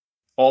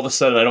all of a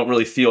sudden I don't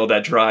really feel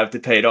that drive to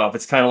pay it off.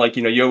 It's kind of like,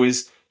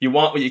 you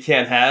want what you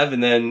can't have.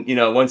 And then,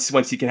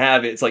 once you can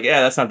have it, it's like,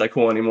 yeah, that's not that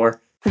cool anymore.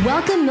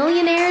 Welcome,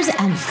 millionaires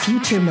and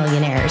future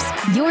millionaires.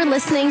 You're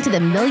listening to the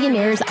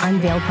Millionaires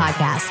Unveiled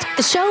podcast,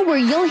 the show where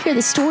you'll hear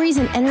the stories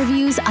and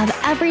interviews of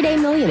everyday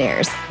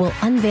millionaires. We'll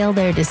unveil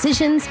their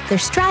decisions, their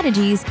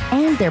strategies,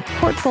 and their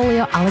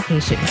portfolio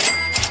allocation.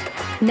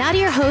 Now to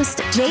your host,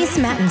 Jace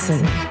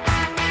Mattinson.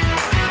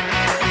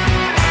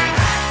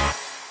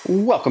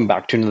 Welcome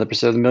back to another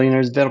episode of the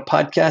Millionaires Unveiled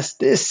podcast.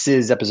 This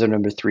is episode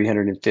number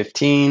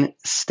 315.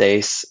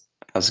 Stace,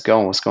 how's it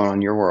going? What's going on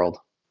in your world?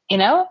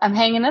 I'm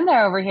hanging in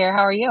there over here.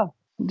 How are you?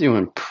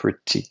 Doing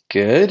pretty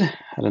good.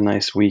 Had a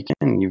nice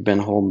weekend. You've been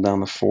holding down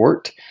the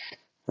fort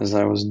as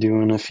I was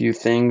doing a few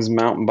things,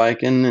 mountain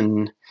biking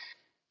and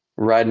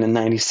riding a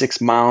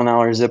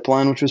 96-mile-an-hour zip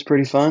line, which was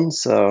pretty fun.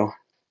 So,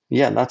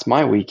 yeah, that's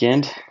my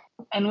weekend.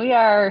 And we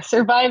are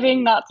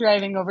surviving, not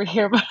thriving over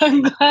here, but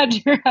I'm glad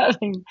you're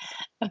having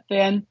a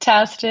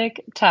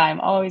fantastic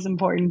time. Always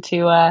important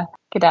to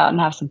get out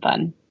and have some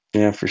fun.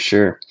 Yeah, for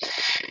sure.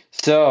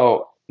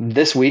 So,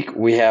 this week,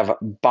 we have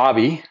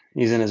Bobby.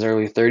 He's in his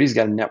early 30s,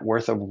 got a net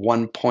worth of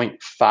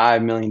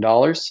 $1.5 million.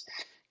 It's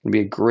going to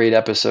be a great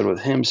episode with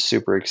him.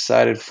 Super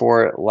excited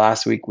for it.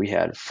 Last week, we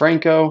had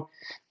Franco.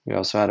 We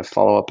also had a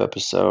follow-up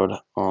episode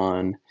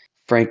on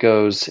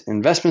Franco's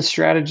investment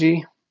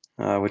strategy,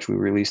 which we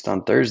released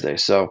on Thursday.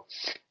 So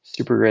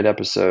super great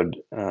episode.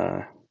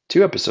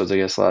 2 episodes, I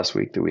guess, last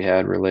week that we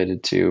had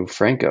related to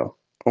Franco.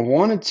 I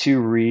wanted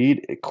to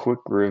read a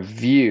quick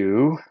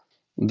review.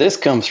 This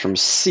comes from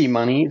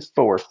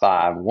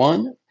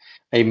CMoney451,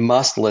 a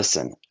must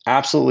listen.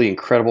 Absolutely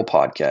incredible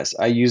podcast.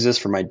 I use this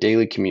for my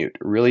daily commute.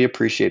 Really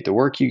appreciate the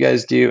work you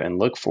guys do and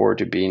look forward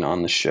to being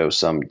on the show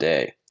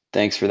someday.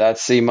 Thanks for that,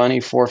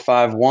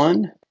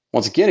 CMoney451.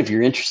 Once again, if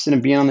you're interested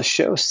in being on the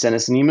show, send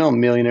us an email,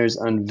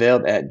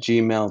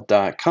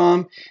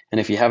 millionairesunveiled@gmail.com.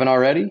 And if you haven't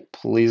already,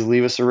 please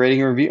leave us a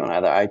rating and review on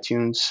either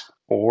iTunes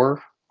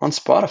or on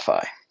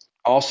Spotify.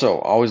 Also,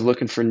 always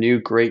looking for new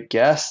great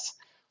guests.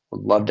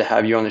 Would love to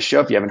have you on the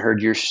show. If you haven't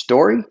heard your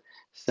story,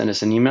 send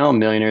us an email,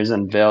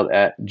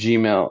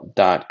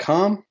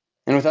 millionairesunveiled@gmail.com.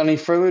 And without any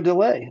further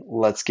delay,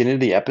 let's get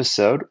into the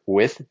episode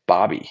with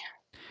Bobby.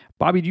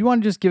 Bobby, do you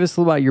want to just give us a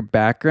little about your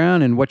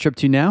background and what you're up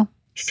to now?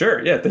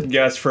 Sure. Yeah. Thank you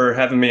guys for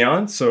having me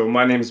on. So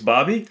my name is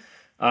Bobby.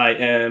 I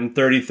am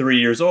 33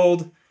 years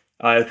old.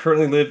 I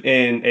currently live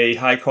in a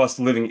high cost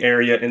of living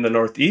area in the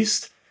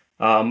Northeast.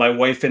 My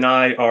wife and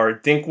I are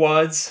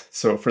dinkwads.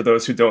 So for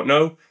those who don't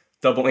know,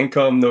 double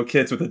income, no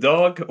kids with a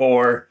dog,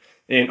 or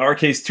in our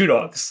case, 2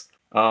 dogs.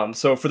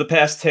 So for the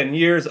past 10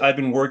 years, I've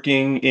been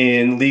working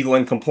in legal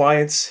and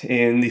compliance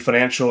in the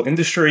financial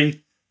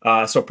industry.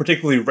 So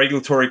particularly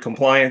regulatory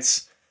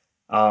compliance.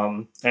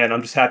 And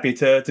I'm just happy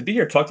to be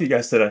here, talk to you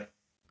guys today.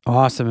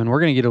 Awesome. And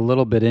we're going to get a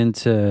little bit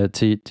into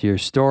your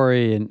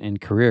story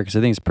and career, because I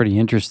think it's pretty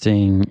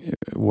interesting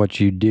what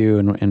you do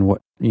and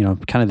what,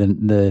 kind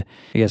of the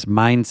I guess,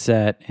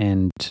 mindset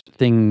and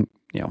thing,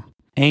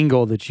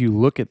 angle that you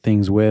look at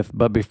things with.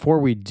 But before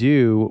we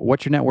do,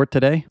 what's your net worth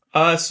today?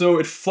 So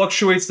it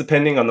fluctuates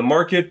depending on the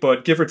market,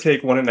 but give or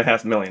take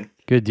 $1.5 million.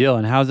 Good deal.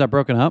 And how's that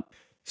broken up?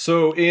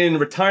 So in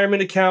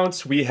retirement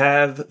accounts, we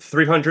have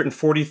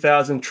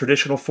 340,000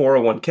 traditional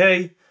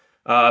 401k,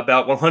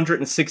 about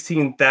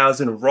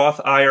 116,000 Roth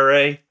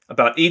IRA,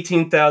 about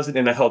 18,000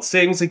 in a health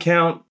savings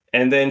account,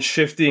 and then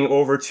shifting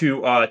over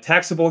to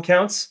taxable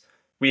accounts,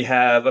 we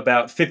have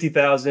about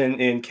 50,000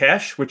 in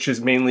cash, which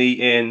is mainly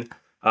in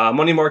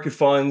money market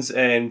funds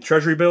and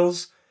treasury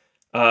bills,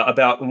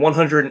 about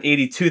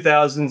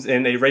 182,000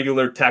 in a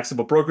regular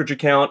taxable brokerage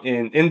account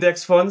in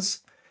index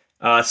funds,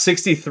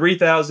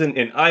 63,000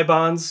 in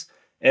I-bonds,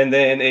 and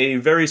then a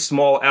very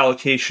small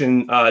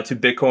allocation to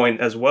Bitcoin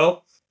as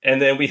well. And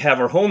then we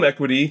have our home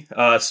equity.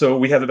 So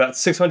we have about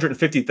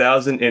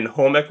 650,000 in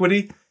home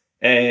equity,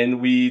 and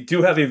we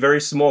do have a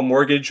very small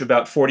mortgage,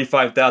 about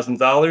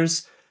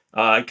 $45,000.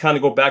 I kind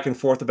of go back and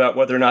forth about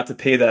whether or not to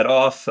pay that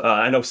off.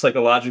 I know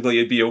psychologically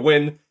it'd be a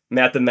win,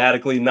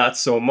 mathematically not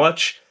so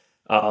much,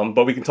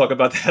 but we can talk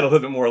about that a little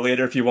bit more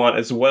later if you want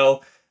as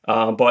well.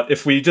 But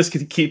if we just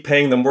keep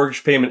paying the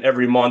mortgage payment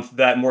every month,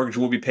 that mortgage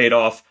will be paid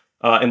off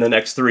in the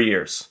next 3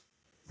 years.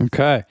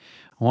 Okay.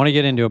 I want to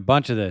get into a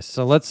bunch of this.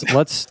 So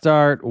let's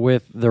start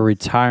with the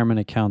retirement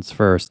accounts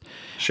first.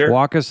 Sure.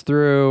 Walk us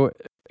through,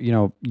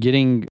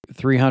 getting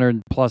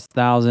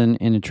 300,000+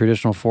 in a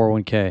traditional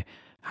 401k.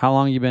 How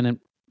long have you been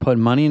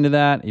putting money into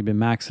that? You've been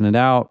maxing it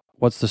out.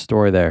 What's the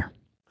story there?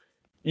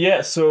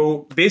 Yeah,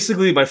 so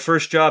basically my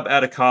first job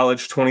out of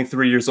college,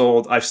 23 years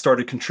old, I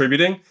started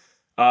contributing.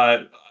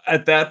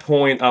 At that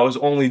point, I was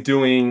only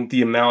doing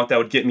the amount that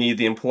would get me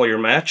the employer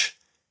match.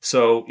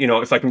 So,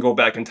 if I can go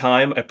back in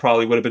time, I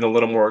probably would have been a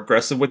little more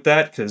aggressive with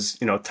that because,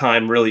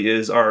 time really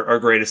is our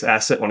greatest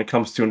asset when it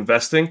comes to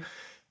investing.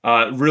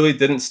 Really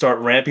didn't start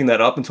ramping that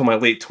up until my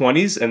late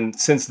 20s. And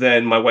since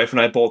then, my wife and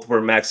I both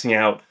were maxing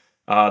out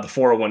the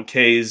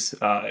 401ks.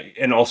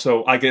 And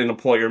also, I get an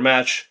employer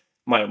match.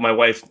 My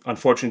wife,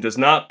 unfortunately, does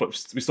not,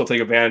 but we still take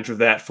advantage of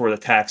that for the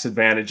tax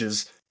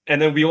advantages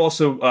And then we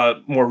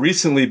also more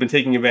recently been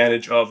taking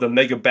advantage of the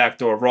mega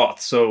backdoor Roth.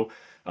 So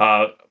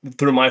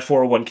through my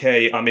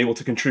 401k, I'm able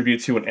to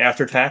contribute to an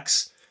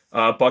after-tax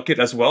bucket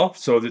as well.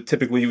 So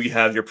typically we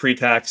have your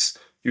pre-tax,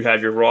 you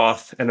have your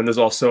Roth, and then there's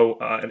also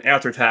an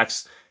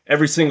after-tax.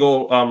 Every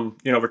single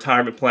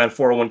retirement plan,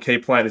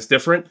 401k plan is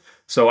different.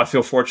 So I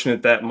feel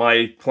fortunate that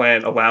my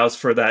plan allows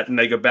for that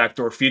mega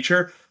backdoor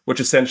feature, which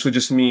essentially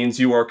just means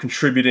you are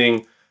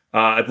contributing.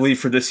 I believe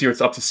for this year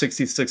it's up to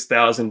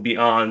 $66,000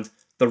 beyond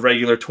the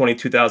regular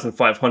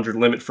 $22,500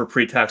 limit for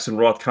pre-tax and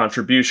Roth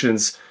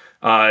contributions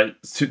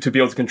to be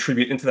able to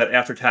contribute into that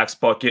after-tax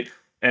bucket,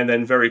 and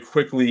then very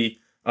quickly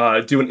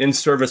do an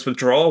in-service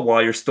withdrawal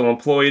while you're still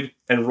employed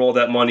and roll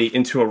that money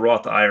into a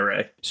Roth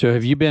IRA. So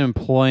have you been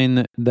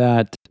employing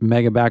that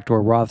mega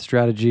backdoor Roth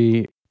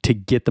strategy to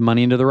get the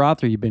money into the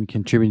Roth, or you've been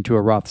contributing to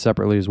a Roth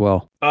separately as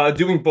well?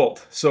 Doing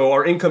both. So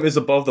our income is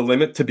above the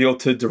limit to be able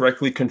to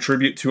directly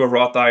contribute to a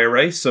Roth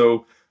IRA.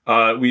 So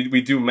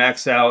we do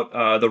max out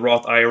the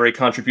Roth IRA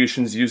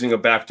contributions using a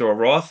backdoor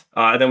Roth.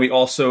 And then we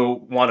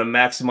also want to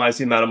maximize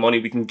the amount of money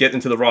we can get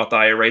into the Roth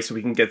IRA so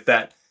we can get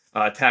that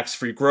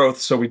tax-free growth.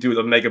 So we do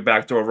the mega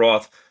backdoor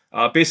Roth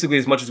basically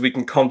as much as we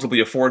can comfortably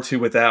afford to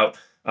without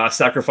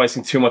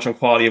sacrificing too much on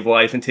quality of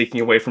life and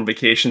taking away from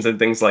vacations and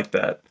things like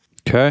that.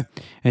 Okay.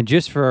 And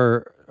just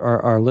for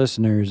our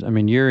listeners, I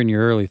mean, you're in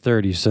your early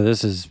 30s, so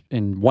this is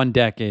in one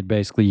decade,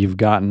 basically, you've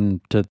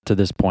gotten to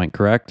this point,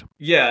 correct?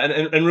 Yeah,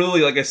 and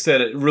really, like I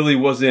said, it really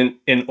wasn't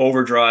in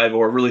overdrive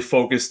or really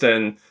focused,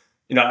 and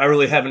I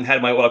really haven't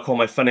had what I call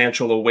my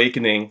financial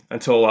awakening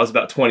until I was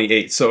about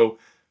 28. So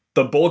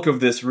the bulk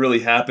of this really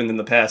happened in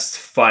the past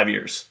 5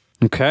 years.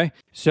 Okay.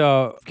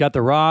 So you've got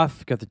the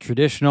Roth, got the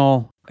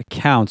traditional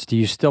accounts. Do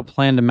you still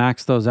plan to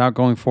max those out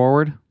going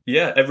forward?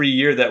 Yeah, every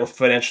year that we're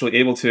financially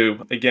able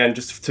to, again,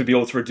 just to be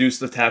able to reduce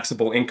the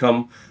taxable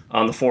income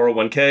on the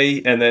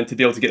 401k, and then to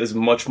be able to get as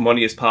much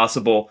money as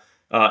possible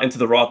into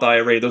the Roth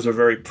IRA. Those are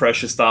very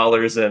precious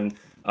dollars, and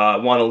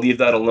want to leave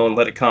that alone,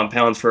 let it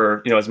compound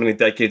for as many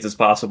decades as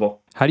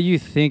possible. How do you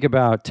think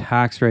about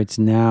tax rates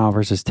now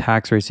versus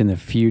tax rates in the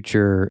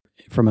future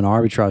from an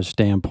arbitrage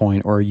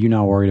standpoint, or are you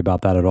not worried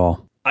about that at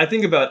all? I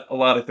think about a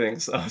lot of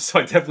things, so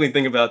I definitely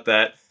think about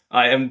that.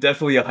 I am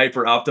definitely a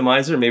hyper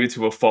optimizer, maybe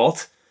to a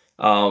fault.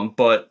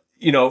 But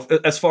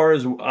as far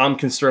as I'm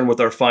concerned with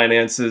our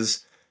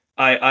finances,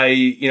 I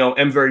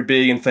am very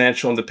big in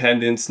financial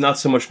independence, not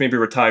so much maybe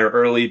retire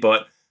early,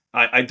 but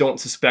I don't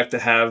suspect to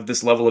have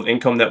this level of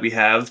income that we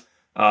have,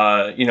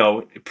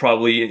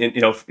 probably in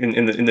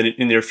the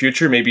near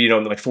future, maybe,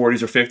 in my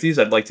 40s or 50s.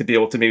 I'd like to be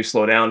able to maybe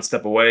slow down,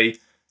 step away,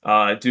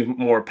 do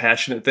more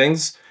passionate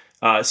things.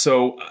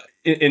 So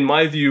in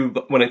my view,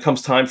 when it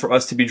comes time for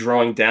us to be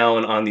drawing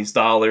down on these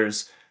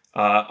dollars,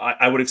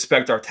 I would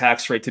expect our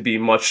tax rate to be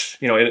much,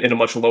 in a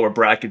much lower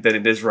bracket than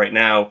it is right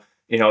now.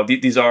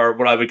 These are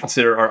what I would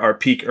consider our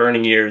peak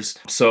earning years.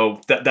 So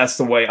that's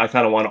the way I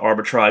kind of want to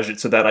arbitrage it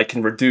so that I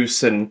can reduce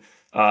some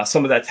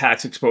of that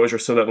tax exposure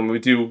so that when we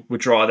do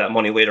withdraw that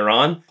money later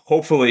on,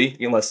 hopefully,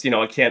 unless,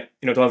 I can't,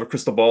 don't have a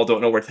crystal ball,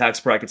 don't know where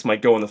tax brackets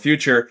might go in the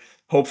future.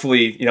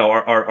 Hopefully,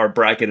 our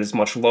bracket is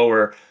much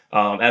lower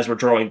as we're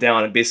drawing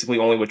down and basically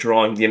only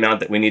withdrawing the amount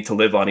that we need to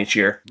live on each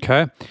year.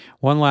 Okay.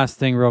 One last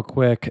thing real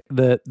quick.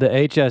 The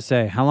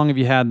HSA, how long have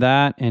you had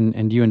that?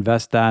 And do you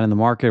invest that in the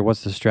market?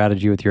 What's the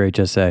strategy with your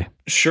HSA?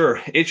 Sure.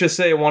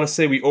 HSA, I want to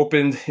say we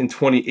opened in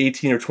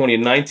 2018 or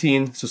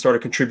 2019, so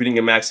started contributing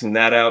and maxing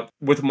that out.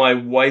 With my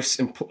wife's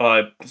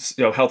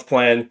health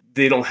plan,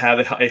 they don't have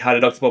a high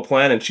deductible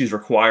plan, and she's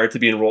required to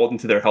be enrolled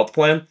into their health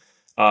plan.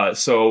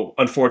 So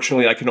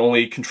unfortunately, I can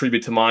only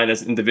contribute to mine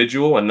as an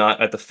individual and not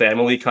at the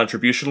family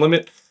contribution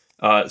limit.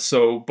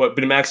 But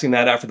been maxing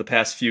that out for the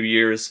past few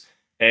years,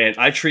 and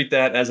I treat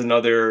that as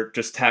another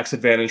just tax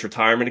advantage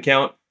retirement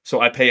account.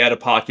 So I pay out of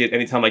pocket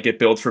anytime I get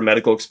billed for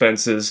medical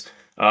expenses.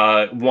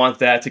 Want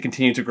that to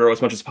continue to grow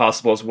as much as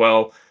possible as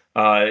well.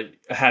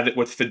 Have it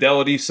with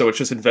Fidelity, so it's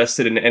just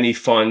invested in any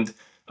fund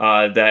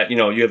that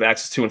you have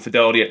access to in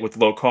Fidelity with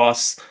low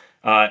costs.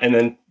 And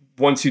then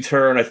once you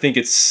turn, I think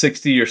it's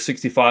 60 or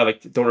 65, I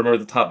don't remember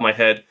the top of my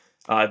head,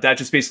 that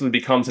just basically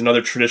becomes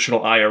another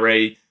traditional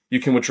IRA. You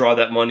can withdraw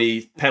that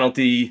money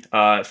penalty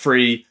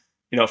free,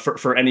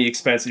 for any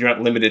expense. You're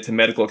not limited to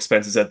medical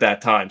expenses at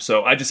that time.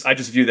 So I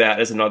just view that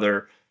as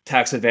another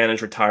tax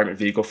advantage retirement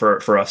vehicle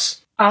for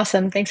us.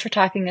 Awesome. Thanks for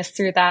talking us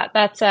through that.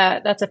 That's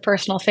a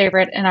personal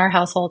favorite in our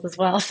household as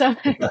well. So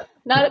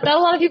not a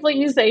lot of people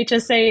use the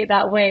HSA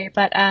that way,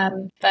 but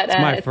it's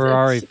my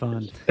Ferrari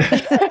fund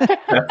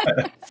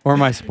or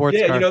my sports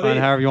car fund,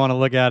 however you want to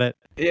look at it.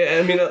 Yeah,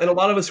 I mean, and a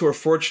lot of us who are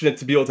fortunate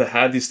to be able to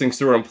have these things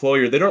through our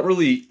employer, they don't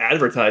really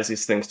advertise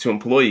these things to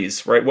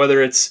employees, right?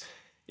 Whether it's,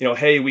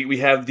 hey, we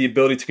have the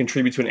ability to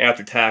contribute to an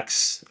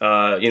after-tax,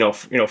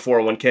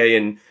 401k,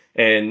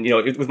 and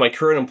with my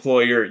current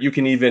employer, you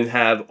can even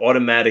have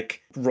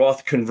automatic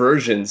Roth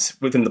conversions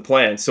within the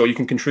plan. So you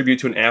can contribute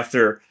to an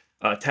after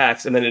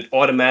tax, and then it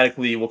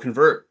automatically will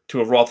convert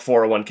to a Roth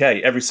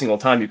 401k every single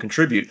time you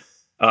contribute.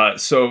 But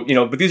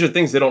these are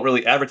things they don't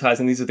really advertise,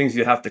 and these are things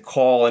you have to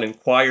call and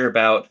inquire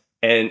about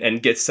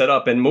and get set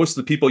up. And most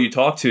of the people you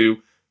talk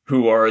to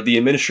who are the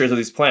administrators of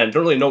these plans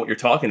don't really know what you're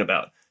talking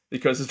about,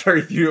 because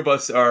very few of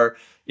us are,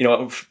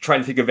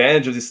 trying to take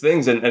advantage of these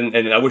things.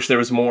 And I wish there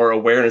was more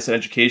awareness and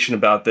education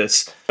about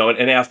this.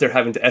 And after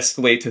having to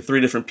escalate to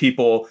 3 different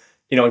people,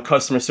 in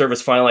customer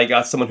service, finally I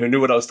got someone who knew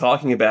what I was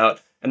talking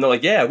about. And they're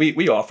like, yeah,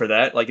 we offer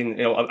that. Like,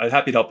 and, I'm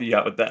happy to help you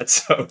out with that.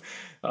 So,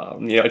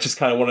 it's just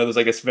kind of one of those,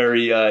 I guess,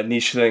 very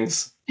niche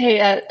things. Hey,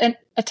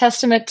 a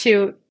testament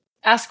to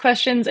ask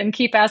questions and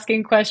keep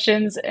asking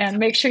questions and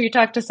make sure you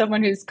talk to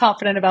someone who's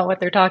confident about what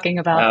they're talking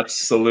about.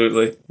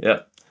 Absolutely.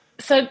 Yeah.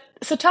 So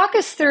talk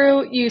us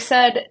through, you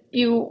said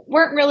you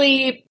weren't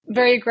really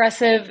very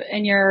aggressive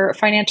in your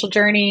financial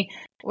journey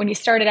when you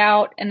started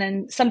out, and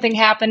then something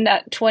happened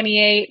at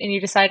 28 and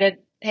you decided,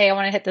 hey, I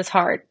want to hit this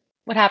hard.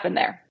 What happened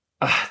there?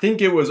 I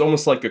think it was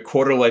almost like a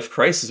quarter life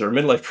crisis or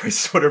midlife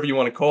crisis, whatever you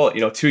want to call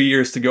it. 2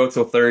 years to go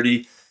till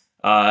 30.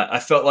 I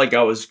felt like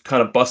I was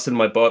kind of busting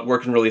my butt,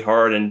 working really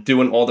hard and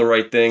doing all the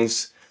right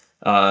things.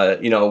 Had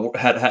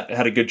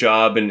a good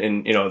job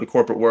in the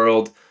corporate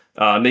world.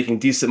 Making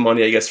decent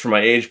money, I guess, for my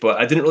age, but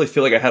I didn't really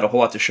feel like I had a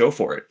whole lot to show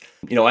for it.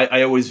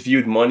 I always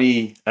viewed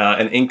money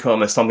and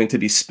income as something to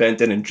be spent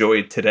and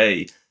enjoyed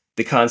today.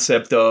 The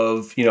concept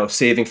of,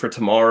 saving for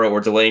tomorrow or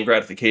delaying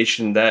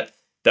gratification, that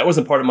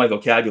wasn't part of my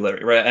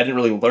vocabulary, right? I didn't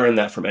really learn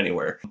that from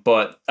anywhere.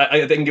 But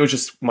I think it was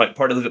just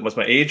part of it was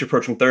my age,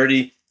 approaching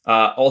 30.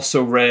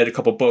 Also read a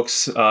couple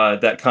books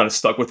that kind of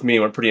stuck with me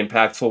and were pretty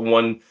impactful.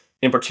 One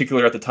in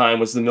particular at the time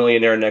was The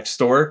Millionaire Next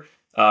Door.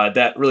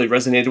 That really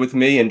resonated with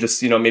me and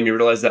just, made me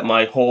realize that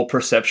my whole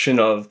perception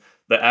of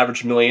the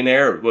average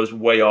millionaire was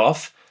way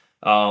off.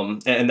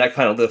 And that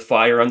kind of lit a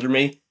fire under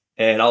me.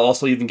 And I'll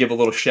also even give a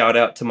little shout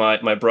out to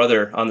my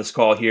brother on this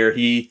call here.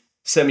 He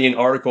sent me an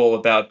article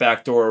about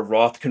backdoor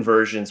Roth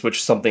conversions, which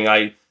is something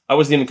I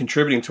wasn't even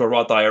contributing to a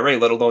Roth IRA,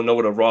 let alone know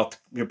what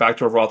your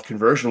backdoor Roth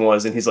conversion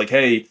was. And he's like,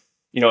 hey,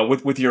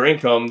 with your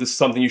income, this is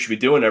something you should be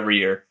doing every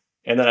year.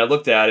 And then I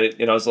looked at it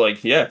and I was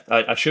like, yeah,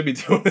 I should be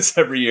doing this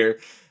every year.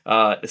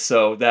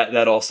 So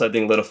that also, I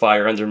think, lit a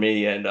fire under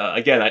me. And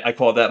again, I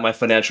call that my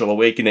financial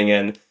awakening.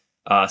 And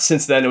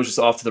since then, it was just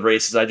off to the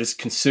races. I just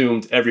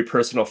consumed every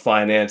personal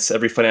finance,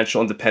 every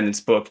financial independence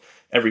book,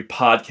 every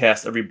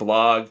podcast, every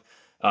blog.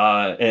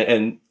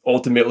 And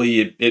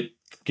ultimately, it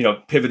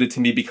pivoted to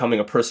me becoming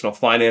a personal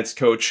finance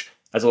coach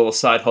as a little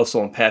side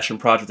hustle and passion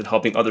project and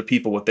helping other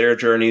people with their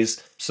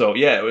journeys. So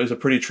yeah, it was a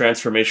pretty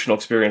transformational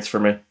experience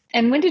for me.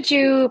 And when did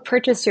you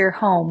purchase your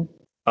home?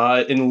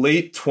 In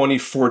late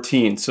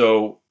 2014.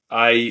 So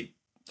I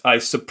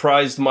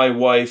surprised my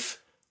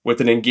wife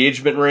with an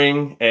engagement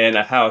ring and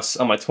a house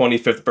on my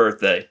 25th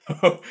birthday.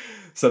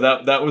 So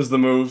that was the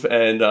move,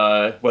 and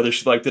whether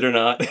she liked it or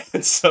not.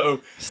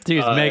 So this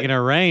dude's making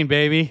her rain,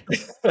 baby.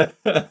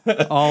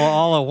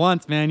 all at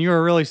once, man. You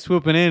were really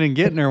swooping in and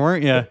getting her,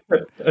 weren't you?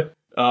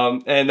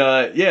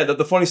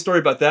 The funny story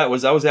about that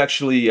was I was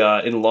actually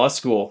in law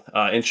school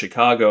in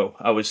Chicago.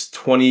 I was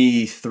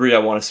 23, I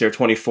want to say, or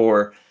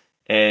 24.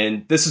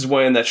 And this is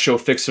when that show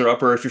Fixer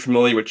Upper, if you're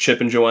familiar with Chip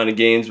and Joanna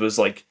Gaines, was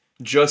like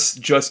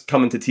just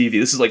coming to TV.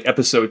 This is like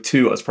episode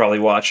 2 I was probably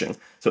watching.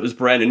 So it was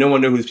brand new. No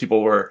one knew who these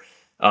people were.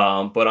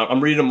 But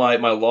I'm reading my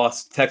law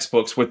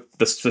textbooks with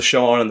the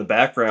show on in the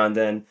background,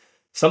 and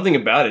something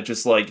about it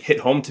just like hit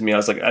home to me. I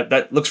was like,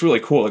 that looks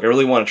really cool. Like I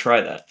really want to try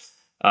that.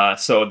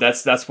 So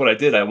that's what I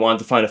did. I wanted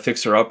to find a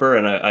Fixer Upper,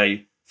 and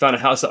I found a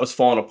house that was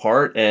falling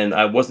apart, and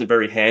I wasn't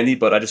very handy,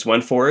 but I just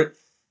went for it.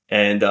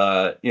 And,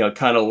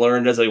 kind of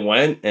learned as I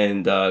went,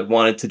 and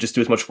wanted to just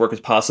do as much work as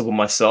possible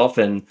myself.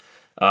 And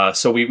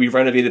so we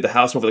renovated the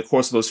house over the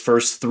course of those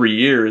first 3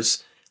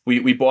 years.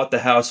 We bought the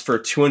house for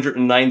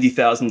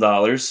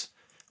 $290,000.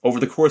 Over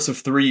the course of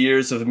 3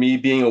 years of me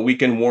being a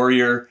weekend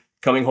warrior,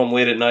 coming home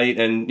late at night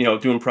and,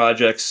 doing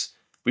projects,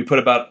 we put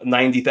about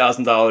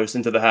 $90,000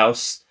 into the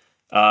house.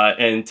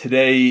 And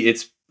today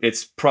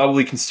it's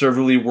probably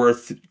conservatively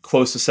worth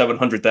close to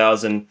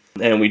 $700,000,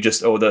 and we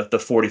just owe the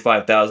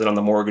 $45,000 on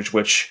the mortgage,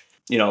 which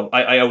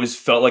I always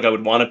felt like I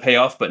would want to pay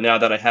off, but now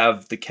that I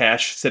have the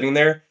cash sitting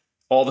there,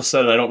 all of a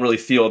sudden I don't really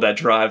feel that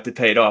drive to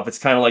pay it off. It's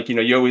kind of like you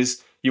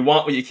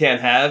want what you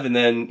can't have, and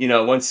then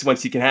once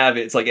you can have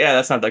it, it's like, yeah,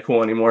 that's not that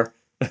cool anymore.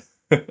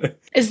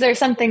 Is there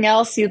something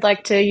else you'd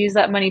like to use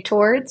that money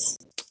towards?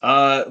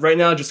 Right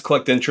now, just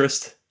collect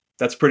interest.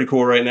 That's pretty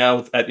cool right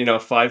now at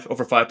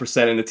over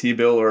 5% in a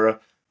T-bill or a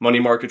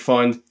money market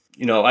fund.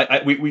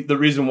 The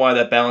reason why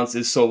that balance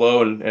is so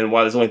low and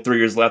why there's only 3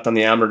 years left on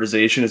the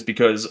amortization is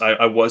because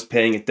I was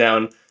paying it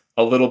down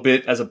a little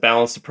bit as a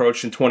balanced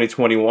approach in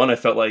 2021. I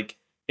felt like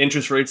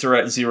interest rates are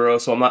at 0,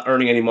 so I'm not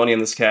earning any money on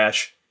this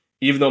cash,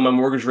 even though my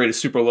mortgage rate is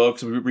super low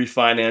because we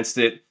refinanced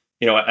it.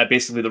 At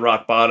basically the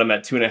rock bottom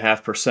at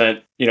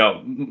 2.5%.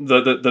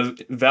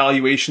 The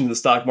valuation in the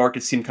stock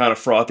market seem kind of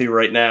frothy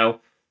right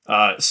now.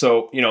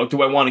 So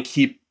do I want to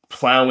keep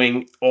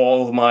plowing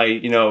all of my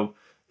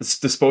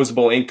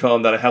disposable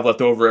income that I have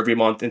left over every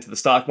month into the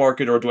stock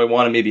market, or do I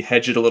want to maybe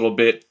hedge it a little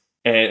bit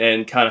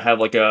and kind of have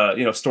like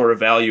a store of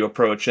value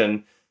approach?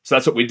 And So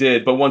that's what we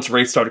did. But once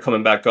rates started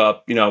coming back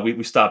up,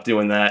 we stopped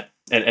doing that.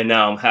 And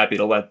now I'm happy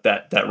to let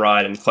that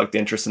ride and collect the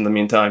interest in the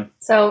meantime.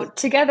 So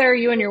together,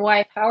 you and your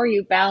wife, how are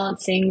you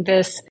balancing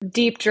this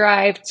deep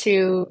drive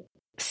to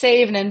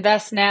save and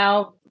invest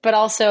now, but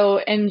also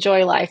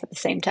enjoy life at the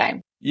same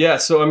time? Yeah.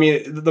 So, I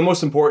mean, the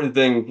most important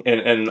thing,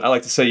 and I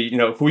like to say,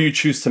 who you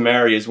choose to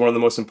marry is one of the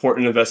most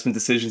important investment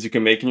decisions you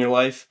can make in your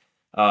life.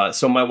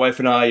 So my wife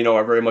and I,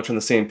 are very much on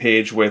the same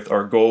page with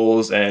our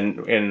goals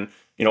and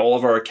all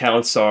of our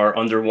accounts are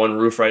under one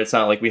roof, right? It's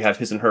not like we have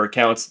his and her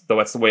accounts, though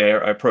that's the way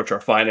I approach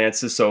our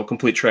finances. So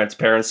complete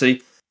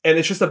transparency. And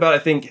it's just about, I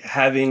think,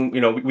 having,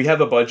 we have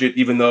a budget,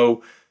 even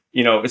though,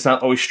 it's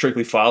not always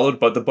strictly followed,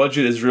 but the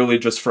budget is really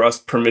just for us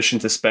permission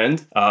to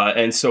spend.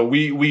 And so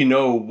we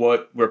know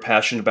what we're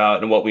passionate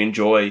about and what we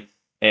enjoy.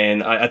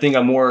 And I think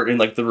I'm more in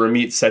like the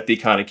Ramit Sethi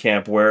kind of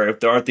camp, where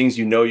if there are things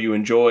you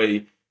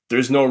enjoy,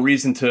 there's no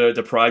reason to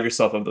deprive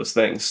yourself of those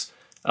things.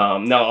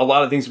 Now, a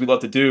lot of things we love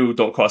to do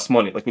don't cost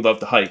money. Like we love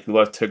to hike, we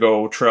love to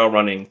go trail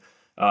running,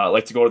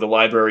 like to go to the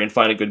library and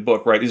find a good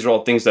book, right? These are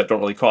all things that don't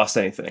really cost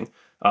anything.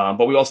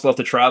 But we also love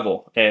to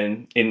travel.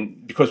 And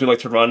because we like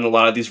to run, a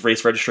lot of these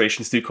race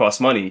registrations do cost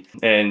money.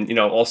 And,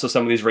 also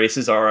some of these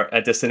races are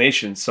at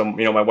destinations. So,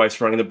 my wife's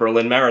running the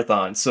Berlin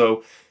Marathon.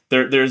 So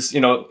there's,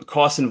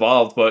 costs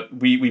involved, but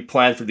we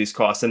plan for these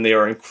costs and they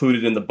are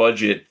included in the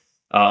budget.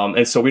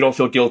 And so we don't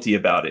feel guilty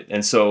about it.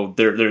 And so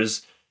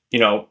there's,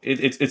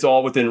 it's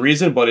all within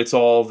reason, but it's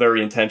all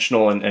very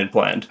intentional and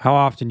planned. How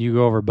often do you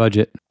go over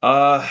budget?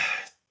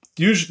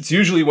 It's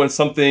usually when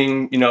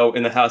something,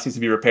 in the house needs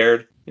to be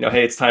repaired.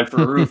 Hey, it's time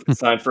for a roof. It's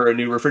time for a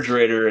new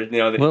refrigerator.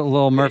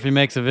 Little Murphy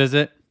makes a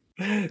visit.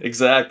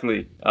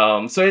 Exactly.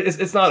 So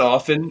it's not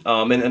often.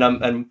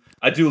 And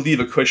I do leave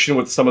a cushion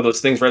with some of those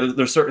things, right?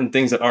 There's certain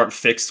things that aren't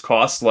fixed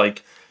costs,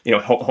 like,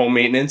 home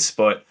maintenance,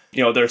 but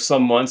there's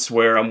some months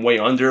where I'm way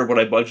under what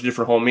I budgeted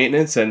for home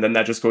maintenance, and then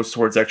that just goes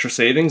towards extra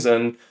savings.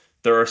 And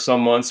there are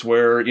some months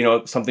where,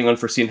 something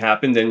unforeseen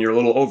happened and you're a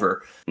little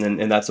over,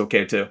 and that's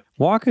okay too.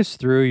 Walk us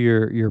through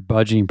your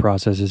budgeting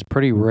process. It's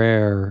pretty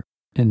rare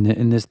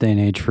in this day and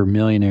age for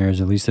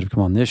millionaires, at least that have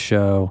come on this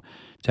show,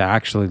 to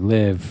actually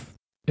live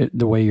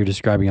the way you're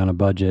describing on a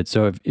budget.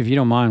 So if you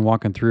don't mind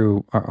walking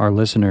through our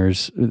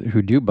listeners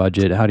who do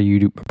budget, how do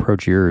you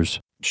approach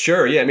yours?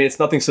 Sure. Yeah. I mean, it's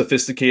nothing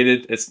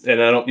sophisticated.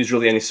 And I don't use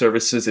really any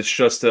services. It's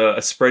just a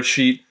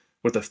spreadsheet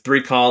with the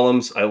 3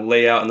 columns. I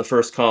lay out in the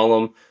first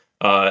column,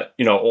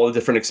 all the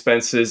different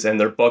expenses, and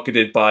they're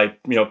bucketed by,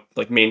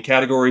 like main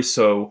categories.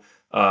 So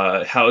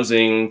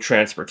housing,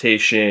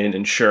 transportation,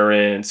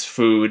 insurance,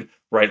 food,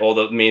 right? All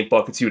the main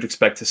buckets you would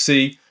expect to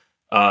see.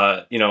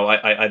 I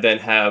then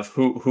have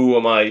who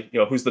am I,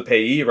 who's the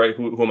payee, right?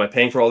 Who am I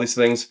paying for all these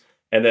things?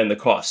 And then the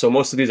cost. So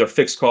most of these are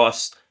fixed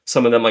costs.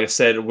 Some of them, like I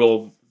said,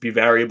 will be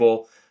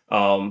variable.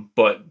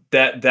 But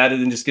that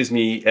then just gives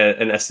me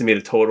an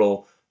estimated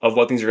total of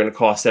what things are going to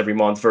cost every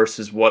month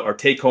versus what our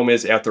take home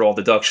is after all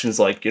deductions,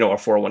 like, our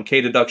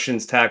 401k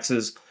deductions,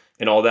 taxes,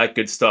 and all that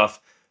good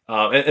stuff.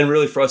 And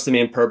really for us, the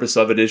main purpose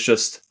of it is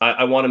just,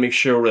 I want to make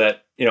sure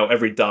that,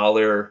 every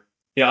dollar,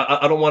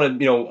 I don't want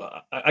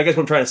to, I guess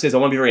what I'm trying to say is I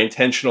want to be very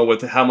intentional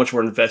with how much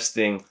we're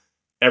investing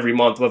every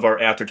month of our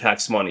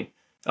after-tax money.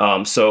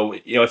 So,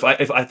 if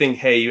I think,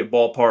 hey,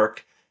 ballpark,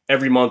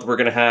 every month we're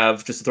going to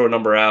have, just to throw a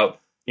number out,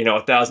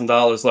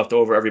 $1,000 left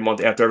over every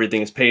month after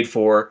everything is paid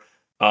for.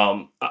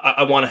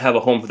 I want to have a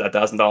home for that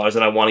 $1,000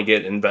 and I want to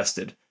get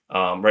invested.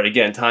 Right.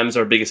 Again, time is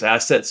our biggest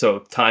asset. So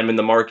time in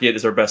the market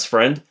is our best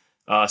friend.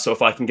 So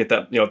if I can get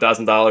that,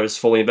 $1,000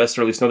 fully invested,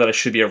 or at least know that I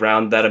should be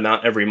around that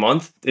amount every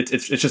month,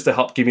 it's just to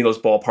help give me those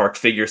ballpark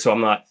figures. So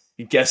I'm not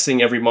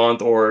guessing every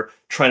month or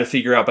trying to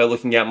figure out by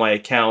looking at my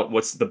account,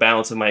 what's the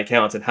balance of my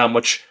account and how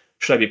much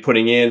should I be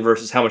putting in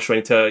versus how much do I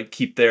need to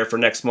keep there for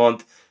next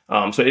month.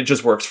 So it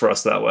just works for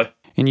us that way.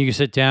 And you can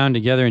sit down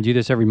together and do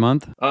this every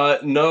month?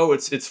 No,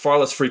 it's far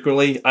less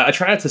frequently. I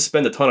try not to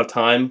spend a ton of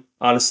time,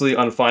 honestly,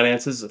 on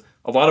finances.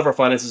 A lot of our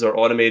finances are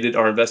automated.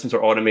 Our investments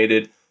are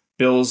automated.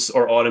 Bills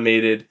are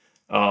automated.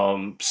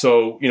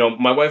 So,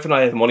 my wife and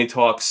I have money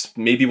talks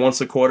maybe once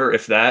a quarter,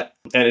 if that.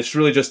 And it's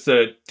really just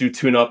to do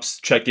tune-ups,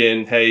 check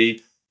in. Hey,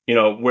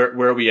 where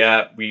are we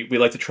at? We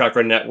like to track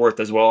our net worth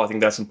as well. I think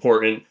that's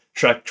important.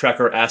 Track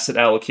our asset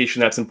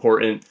allocation. That's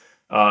important.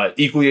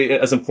 Equally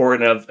as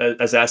important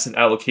as asset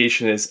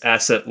allocation is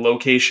asset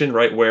location,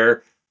 right?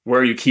 Where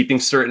are you keeping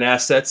certain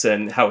assets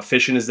and how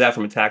efficient is that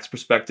from a tax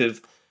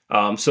perspective?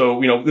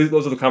 So,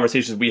 those are the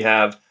conversations we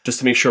have just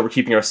to make sure we're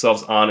keeping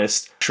ourselves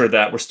honest, sure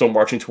that we're still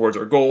marching towards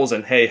our goals.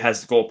 And hey,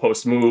 has the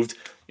goalpost moved?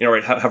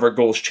 Right? Have our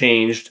goals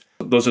changed?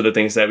 Those are the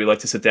things that we like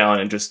to sit down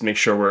and just make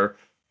sure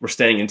we're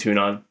staying in tune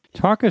on.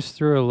 Talk us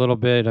through a little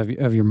bit of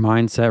your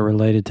mindset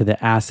related to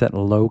the asset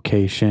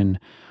location.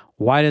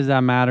 Why does that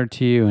matter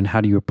to you, and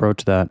how do you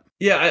approach that?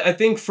 Yeah, I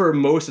think for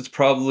most, it's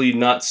probably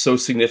not so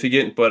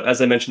significant. But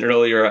as I mentioned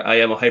earlier, I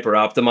am a hyper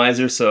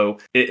optimizer. So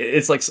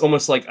it's like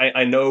almost like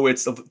I know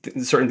it's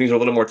certain things are a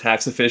little more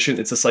tax efficient.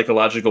 It's a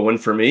psychological win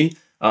for me,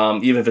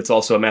 even if it's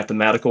also a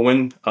mathematical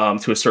win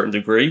to a certain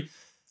degree.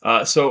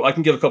 So I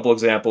can give a couple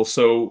examples.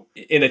 So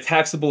in a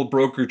taxable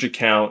brokerage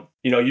account,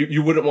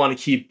 you wouldn't want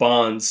to keep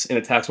bonds in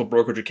a taxable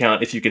brokerage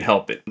account if you can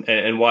help it.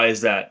 And why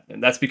is that?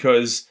 And that's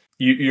because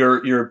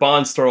your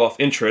bonds throw off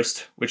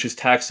interest, which is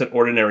taxed at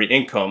ordinary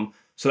income.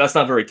 So that's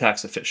not very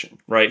tax efficient,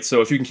 right?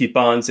 So if you can keep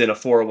bonds in a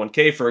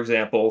 401k, for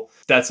example,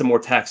 that's a more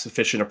tax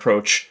efficient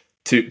approach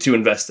to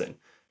investing.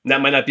 And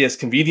that might not be as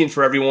convenient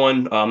for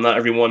everyone. Not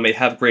everyone may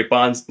have great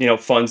bonds,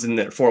 funds in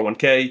their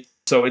 401k.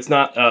 So it's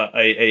not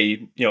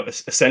a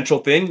essential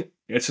thing.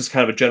 It's just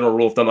kind of a general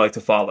rule of thumb I like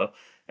to follow.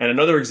 And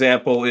another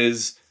example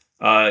is,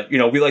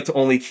 we like to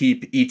only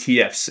keep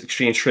ETFs,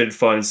 exchange traded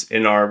funds,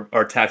 in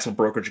our taxable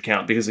brokerage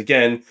account because,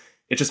 again,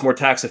 it's just more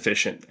tax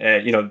efficient.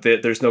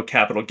 There's no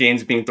capital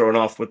gains being thrown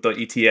off with the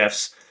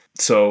ETFs.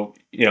 So,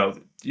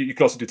 you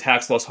can also do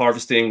tax loss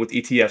harvesting with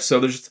ETFs.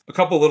 So there's a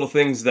couple of little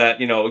things that,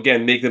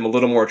 again, make them a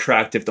little more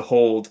attractive to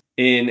hold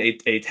in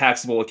a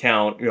taxable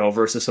account,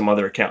 versus some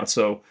other accounts.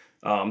 So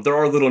there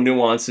are little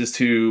nuances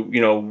to,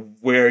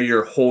 where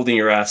you're holding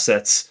your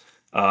assets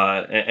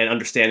and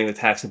understanding the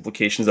tax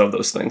implications of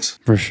those things.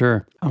 For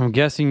sure. I'm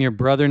guessing your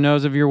brother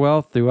knows of your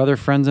wealth through other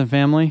friends and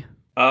family?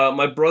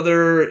 My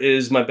brother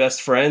is my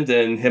best friend,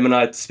 and him and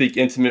I speak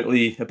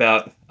intimately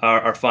about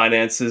our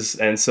finances.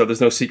 And so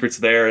there's no secrets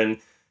there. And,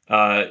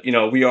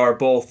 we are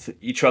both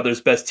each other's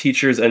best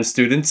teachers and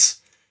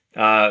students.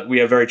 We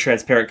have very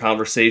transparent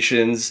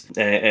conversations.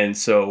 And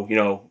so,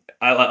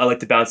 I like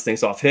to bounce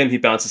things off him. He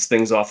bounces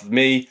things off of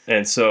me.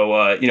 And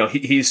so,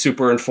 he's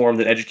super informed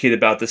and educated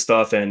about this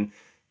stuff. And,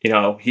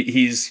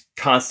 he's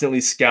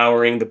constantly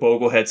scouring the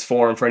Bogleheads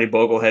forum for any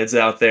Bogleheads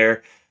out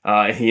there.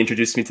 And he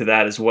introduced me to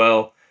that as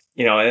well.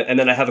 And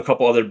then I have a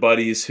couple other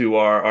buddies who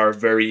are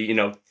very,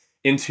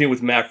 in tune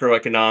with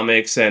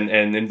macroeconomics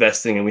and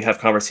investing, and we have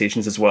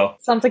conversations as well.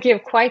 Sounds like you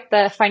have quite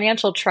the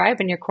financial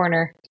tribe in your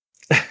corner.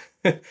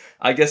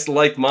 I guess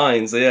like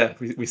minds, yeah,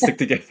 we stick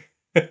together.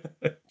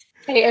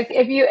 Hey,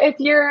 if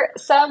your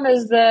sum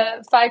is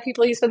the 5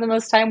 people you spend the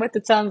most time with,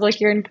 it sounds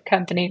like you're in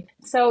company.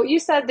 So you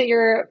said that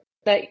you're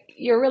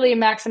really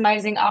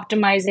maximizing,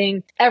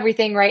 optimizing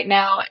everything right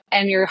now,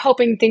 and you're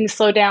hoping things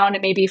slow down,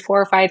 and maybe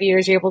 4 or 5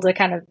 years you're able to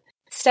kind of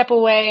step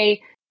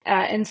away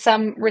in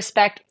some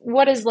respect.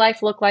 What does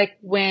life look like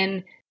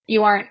when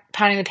you aren't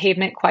pounding the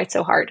pavement quite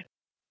so hard?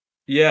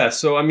 Yeah,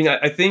 so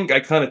I think I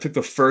kind of took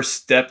the first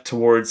step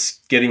towards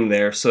getting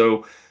there.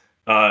 So,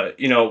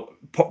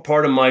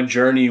 part of my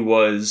journey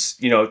was,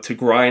 to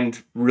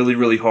grind really,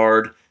 really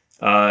hard,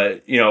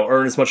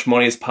 earn as much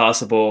money as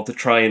possible to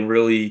try and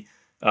really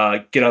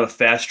get on the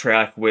fast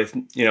track with,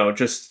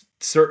 just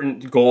certain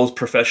goals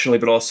professionally,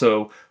 but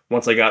also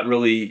once I got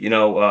really,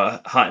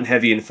 hot and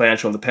heavy in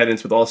financial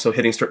independence, with also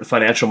hitting certain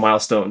financial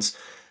milestones.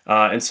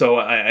 And so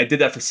I did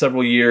that for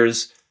several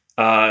years,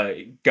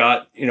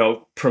 got,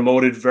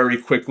 promoted very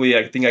quickly.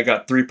 I think I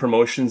got 3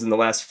 promotions in the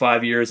last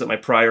 5 years at my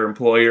prior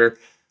employer,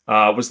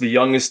 was the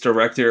youngest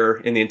director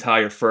in the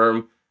entire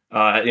firm,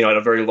 at a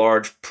very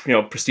large,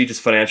 prestigious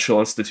financial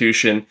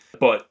institution.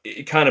 But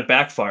it kind of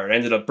backfired. I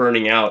ended up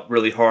burning out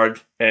really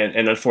hard.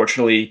 And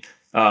unfortunately,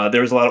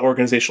 there was a lot of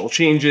organizational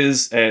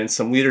changes and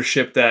some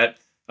leadership that,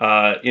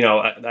 I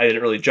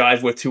didn't really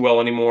jive with too well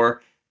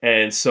anymore.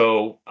 And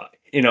so,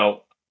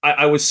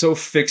 I was so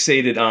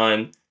fixated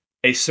on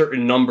a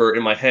certain number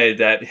in my head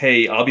that,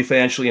 hey, I'll be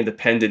financially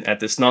independent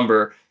at this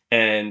number,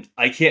 and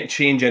I can't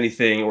change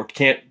anything or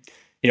can't,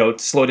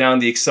 slow down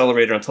the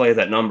accelerator until I hit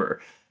that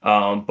number.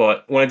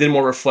 But when I did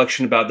more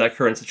reflection about that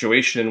current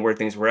situation and where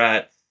things were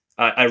at,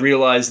 I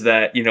realized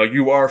that,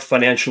 you are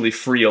financially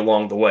free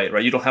along the way,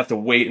 right? You don't have to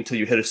wait until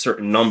you hit a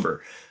certain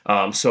number.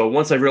 So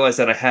once I realized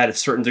that I had a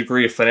certain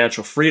degree of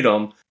financial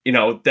freedom,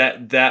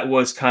 that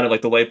was kind of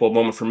like the light bulb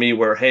moment for me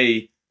where,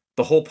 hey,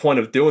 the whole point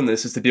of doing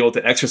this is to be able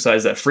to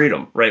exercise that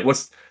freedom, right?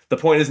 What's the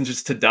point? Isn't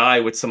just to die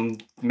with some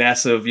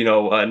massive,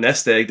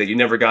 nest egg that you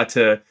never got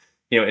to,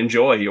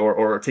 enjoy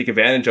or take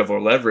advantage of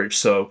or leverage.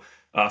 So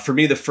for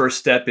me, the first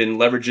step in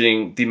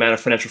leveraging the amount of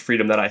financial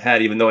freedom that I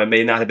had, even though I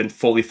may not have been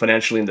fully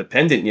financially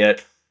independent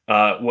yet,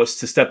 was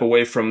to step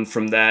away from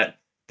that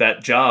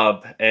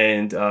job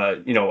and,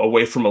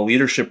 away from a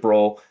leadership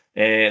role.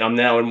 And I'm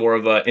now in more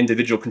of an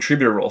individual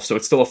contributor role. So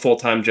it's still a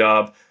full-time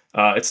job.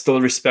 It's still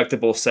a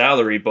respectable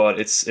salary, but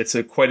it's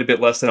quite a bit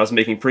less than I was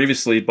making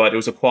previously. But it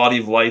was a quality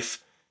of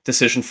life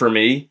decision for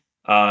me.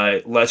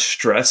 Less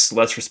stress,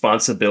 less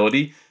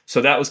responsibility. So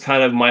that was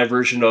kind of my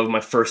version of my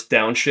first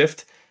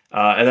downshift.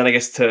 And then I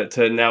guess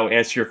to now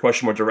answer your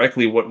question more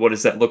directly, what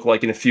does that look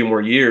like in a few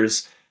more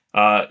years?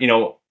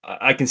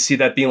 I can see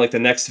that being like the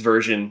next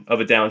version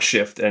of a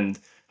downshift. And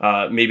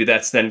maybe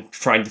that's then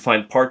trying to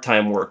find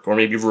part-time work or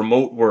maybe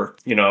remote work,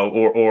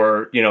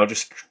 or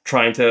just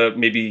trying to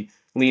maybe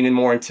lean in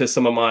more into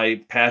some of my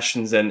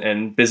passions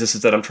and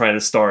businesses that I'm trying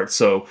to start.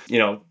 So,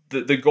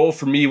 the goal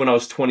for me when I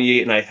was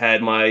 28 and I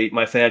had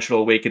my financial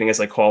awakening, as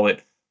I call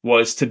it,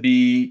 was to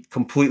be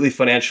completely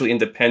financially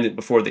independent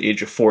before the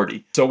age of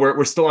 40. So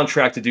we're still on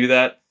track to do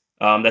that.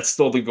 That's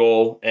still the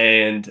goal.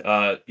 And,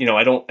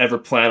 I don't ever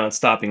plan on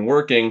stopping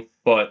working,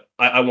 but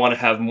I want to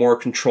have more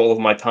control of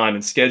my time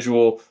and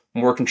schedule,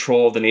 more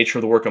control of the nature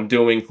of the work I'm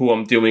doing, who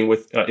I'm doing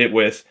it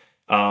with,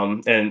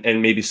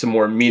 and maybe some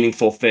more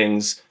meaningful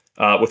things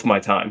with my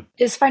time.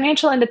 Is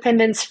financial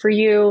independence for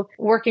you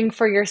working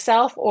for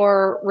yourself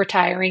or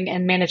retiring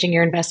and managing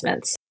your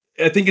investments?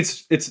 I think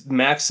it's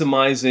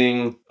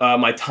maximizing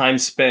my time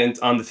spent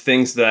on the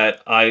things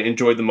that I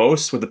enjoy the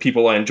most with the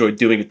people I enjoy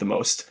doing it the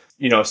most.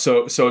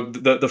 So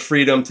the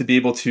freedom to be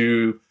able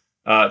to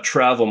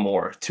travel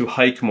more, to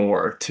hike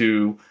more,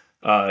 to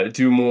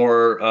do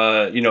more,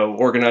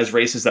 organized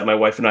races that my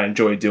wife and I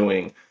enjoy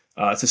doing,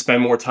 to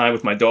spend more time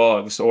with my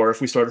dogs, or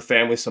if we start a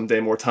family someday,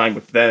 more time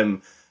with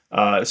them.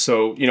 I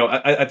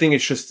think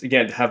it's just,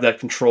 again, to have that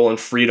control and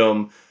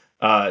freedom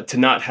to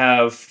not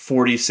have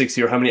 40,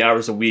 60, or how many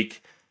hours a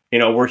week,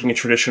 working a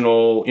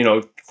traditional,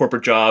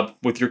 corporate job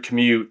with your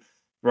commute,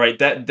 right?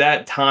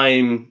 That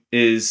time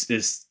is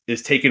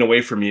taken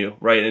away from you,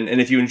 right?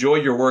 And if you enjoy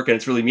your work and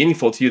it's really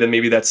meaningful to you, then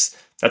maybe that's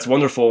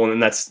wonderful,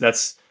 and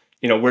that's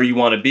where you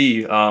want to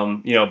be.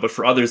 But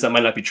for others, that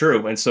might not be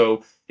true. And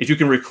so if you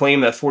can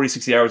reclaim that 40,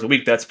 60 hours a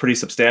week, that's pretty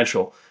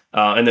substantial.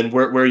 And then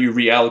where are you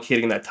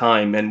reallocating that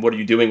time, and what are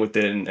you doing with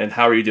it, and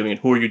how are you doing it?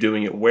 Who are you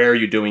doing it? Where are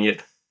you doing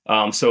it?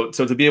 So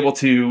to be able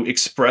to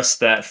express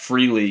that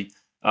freely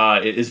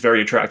is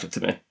very attractive to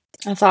me.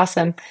 That's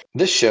awesome.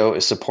 This show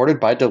is supported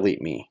by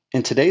Delete Me.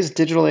 In today's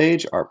digital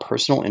age, our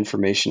personal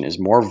information is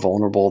more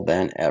vulnerable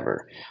than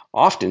ever,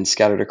 often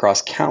scattered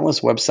across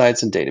countless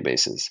websites and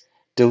databases.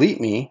 Delete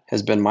Me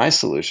has been my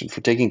solution for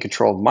taking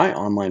control of my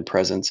online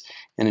presence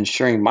and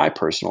ensuring my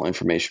personal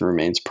information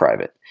remains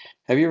private.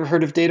 Have you ever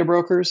heard of data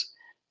brokers?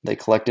 They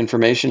collect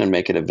information and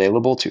make it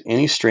available to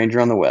any stranger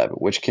on the web,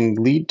 which can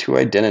lead to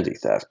identity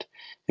theft.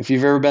 If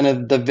you've ever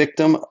been the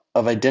victim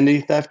of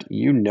identity theft,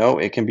 you know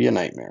it can be a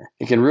nightmare.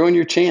 It can ruin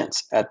your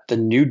chance at the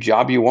new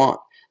job you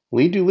want,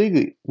 lead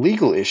to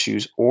legal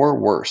issues, or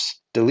worse.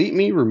 Delete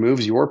Me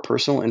removes your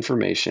personal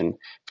information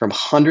from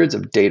hundreds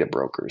of data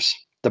brokers.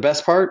 The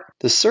best part?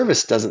 The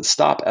service doesn't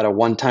stop at a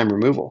one-time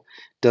removal.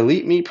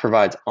 Delete Me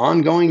provides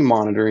ongoing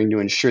monitoring to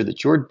ensure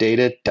that your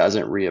data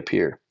doesn't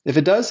reappear. If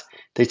it does,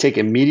 they take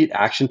immediate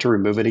action to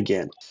remove it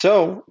again.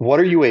 So, what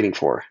are you waiting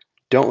for?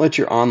 Don't let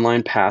your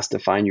online past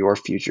define your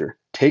future.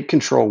 Take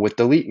control with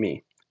Delete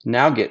Me.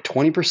 Now get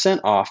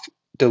 20% off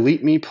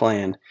Delete Me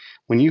plan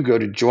when you go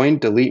to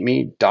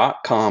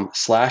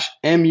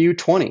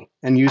joindeleteme.com/MU20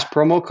 and use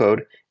promo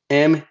code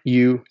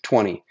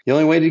MU20. The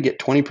only way to get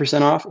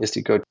 20% off is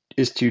to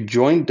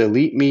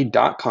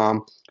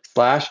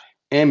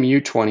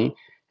joindeleteme.com/MU20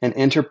 and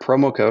enter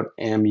promo code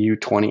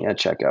MU20 at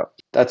checkout.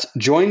 That's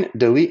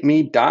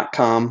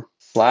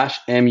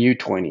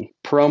joindeleteme.com/MU20.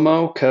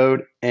 Promo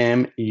code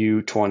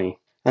MU20.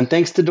 And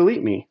thanks to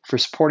Delete Me for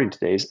supporting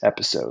today's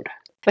episode.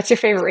 What's your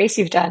favorite race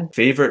you've done?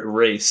 Favorite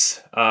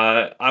race?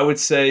 I would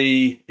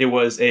say it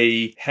was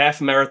a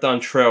half marathon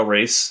trail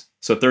race,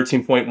 so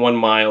 13.1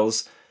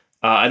 miles.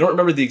 I don't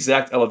remember the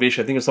exact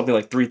elevation. I think it was something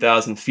like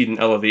 3,000 feet in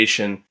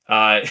elevation.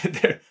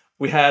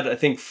 We had, I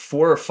think,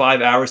 4 or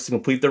 5 hours to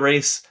complete the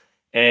race,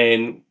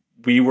 and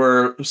we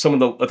were one of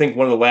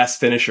the last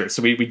finishers.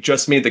 So we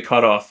just made the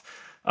cutoff.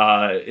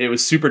 It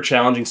was super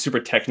challenging, super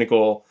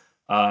technical,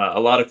 a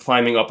lot of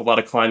climbing up, a lot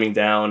of climbing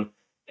down.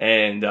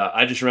 And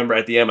I just remember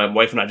at the end, my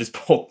wife and I just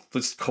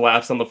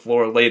collapsed on the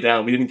floor, lay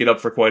down. We didn't get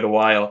up for quite a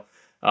while.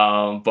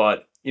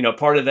 But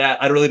part of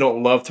that, I really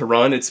don't love to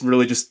run. It's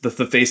really just the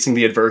facing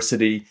the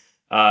adversity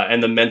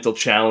and the mental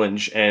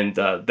challenge, and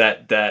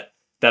that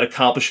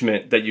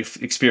accomplishment that you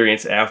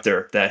experience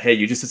after that. Hey,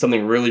 you just did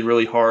something really,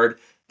 really hard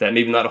that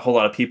maybe not a whole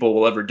lot of people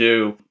will ever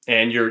do,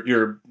 and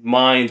your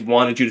mind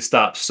wanted you to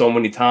stop so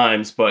many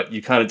times, but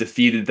you kind of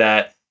defeated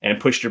that and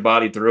pushed your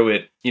body through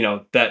it.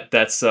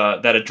 That's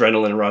that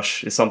adrenaline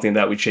rush is something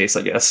that we chase,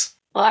 I guess.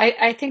 Well,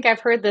 I think I've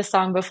heard this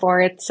song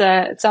before. It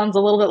sounds a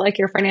little bit like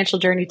your financial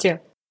journey too.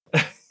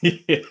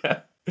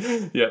 Yeah.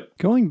 Yeah.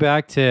 Going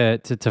back to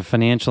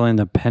financial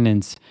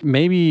independence,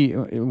 maybe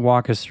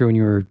walk us through when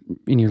you were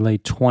in your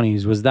late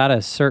 20s. Was that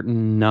a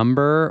certain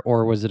number,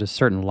 or was it a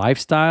certain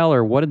lifestyle,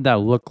 or what did that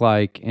look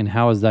like, and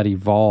how has that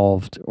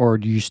evolved? Or are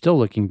you still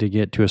looking to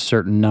get to a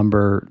certain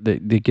number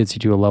that gets you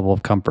to a level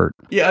of comfort?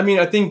 Yeah, I mean,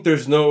 I think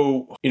there's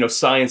no,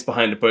 science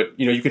behind it, but,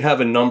 you can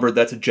have a number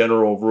that's a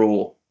general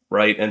rule,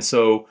 right? And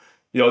so,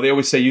 they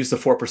always say use the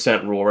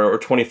 4% rule, or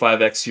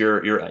 25x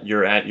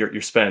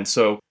your spend.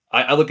 So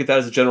I look at that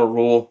as a general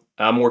rule.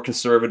 I'm more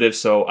conservative,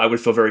 so I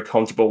would feel very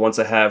comfortable once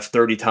I have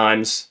 30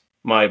 times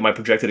my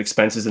projected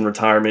expenses in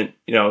retirement.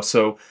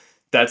 So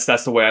that's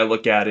the way I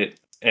look at it.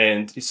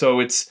 And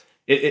so it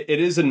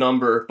is a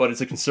number, but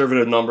it's a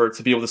conservative number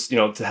to be able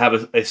to to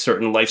have a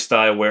certain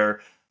lifestyle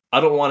where I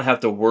don't want to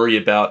have to worry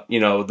about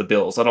the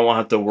bills. I don't want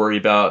to have to worry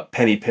about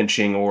penny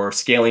pinching or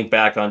scaling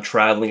back on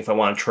traveling if I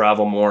want to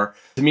travel more.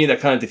 To me, that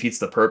kind of defeats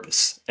the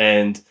purpose.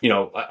 And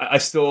I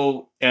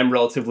still am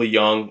relatively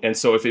young, and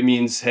so if it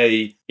means,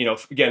 hey,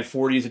 again,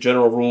 40 is a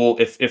general rule.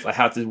 If I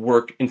have to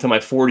work into my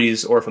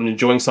 40s, or if I'm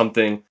enjoying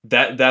something,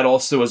 that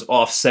also is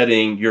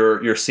offsetting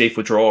your safe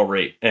withdrawal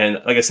rate. And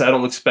like I said, I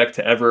don't expect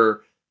to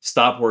ever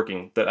stop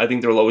working. That I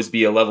think there will always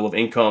be a level of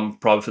income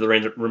probably for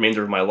the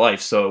remainder of my life.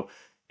 So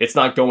it's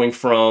not going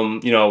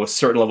from, a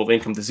certain level of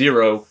income to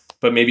zero,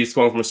 but maybe it's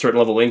going from a certain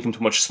level of income to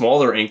a much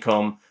smaller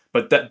income.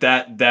 But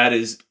that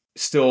is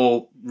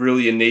still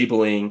really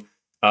enabling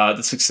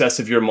the success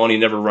of your money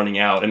never running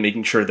out, and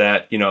making sure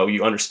that,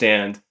 you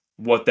understand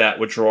what that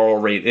withdrawal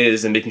rate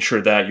is, and making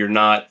sure that you're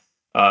not,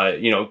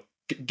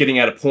 getting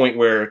at a point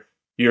where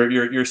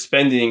you're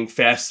spending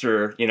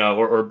faster,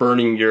 or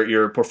burning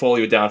your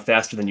portfolio down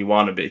faster than you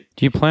want to be.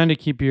 Do you plan to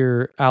keep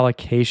your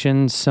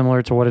allocations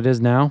similar to what it is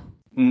now?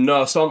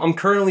 No, so I'm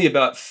currently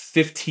about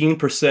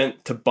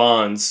 15% to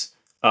bonds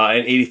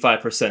and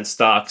 85%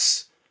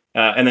 stocks.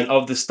 And then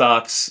of the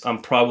stocks, I'm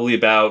probably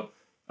about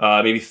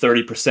maybe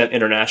 30%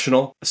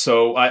 international.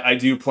 So I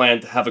do plan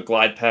to have a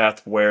glide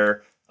path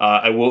where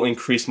I will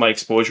increase my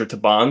exposure to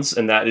bonds,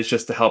 and that is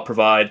just to help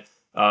provide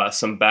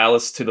some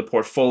ballast to the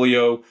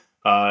portfolio,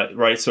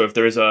 right? So if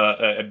there's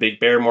a big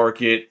bear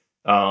market,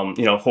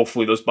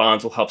 hopefully those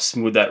bonds will help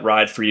smooth that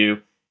ride for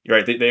you,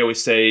 right? They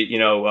always say,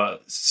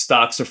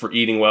 stocks are for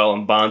eating well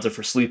and bonds are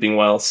for sleeping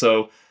well.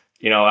 So,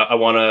 I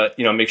want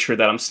to, make sure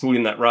that I'm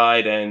smoothing that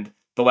ride. And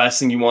the last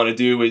thing you want to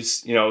do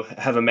is,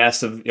 have a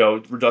massive,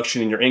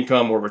 reduction in your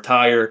income or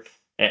retire,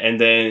 and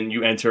then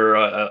you enter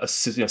a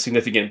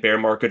significant bear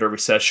market or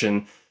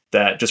recession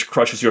that just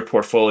crushes your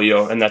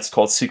portfolio, and that's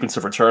called sequence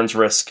of returns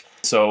risk.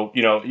 So,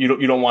 you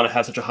don't want to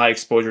have such a high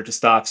exposure to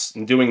stocks,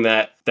 and doing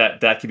that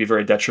could be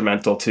very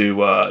detrimental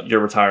to your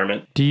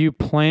retirement. Do you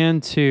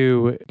plan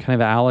to kind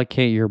of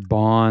allocate your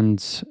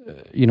bonds,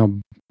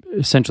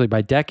 essentially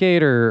by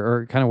decade,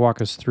 or kind of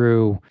walk us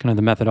through kind of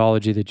the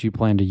methodology that you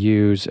plan to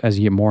use as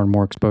you get more and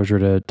more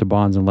exposure to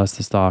bonds and less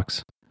to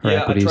stocks?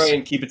 Equities? I try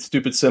and keep it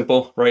stupid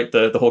simple, right?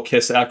 The whole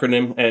KISS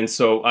acronym. And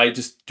so I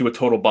just do a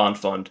total bond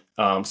fund.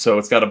 So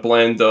it's got a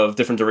blend of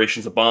different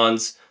durations of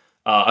bonds.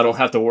 I don't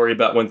have to worry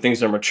about when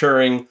things are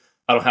maturing.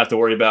 I don't have to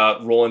worry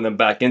about rolling them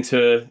back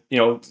into,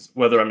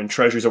 whether I'm in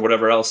treasuries or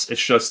whatever else.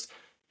 It's just,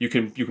 you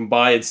can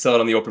buy and sell it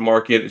on the open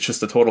market. It's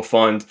just a total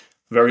fund,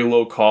 very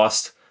low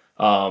cost.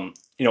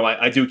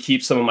 I do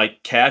keep some of my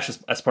cash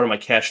as part of my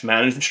cash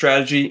management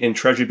strategy in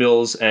treasury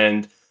bills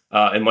and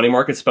money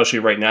markets, especially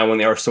right now when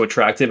they are so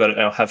attractive. I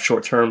don't have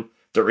short-term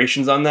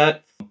durations on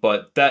that,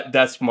 but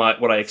that's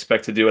what I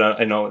expect to do.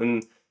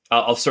 And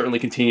I'll certainly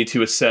continue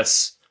to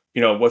assess,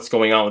 what's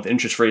going on with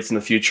interest rates in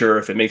the future.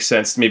 If it makes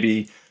sense,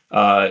 maybe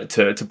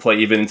to play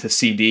even into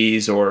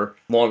CDs or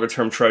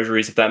longer-term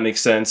treasuries, if that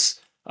makes sense.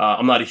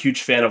 I'm not a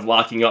huge fan of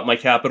locking up my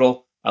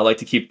capital. I like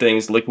to keep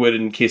things liquid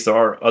in case there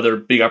are other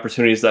big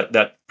opportunities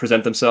that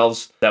present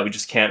themselves that we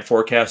just can't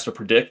forecast or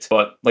predict.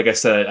 But like I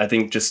said, I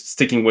think just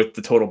sticking with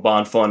the total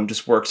bond fund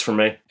just works for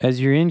me.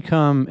 As your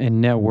income and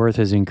net worth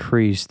has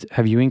increased,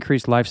 have you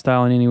increased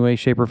lifestyle in any way,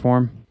 shape, or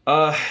form?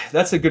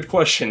 That's a good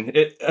question.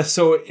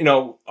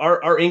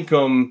 Our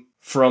income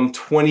from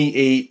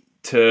 28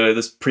 to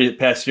this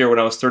past year when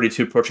I was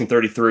 32, approaching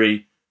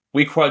 33,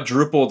 we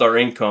quadrupled our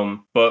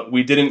income, but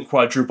we didn't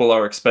quadruple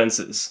our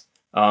expenses.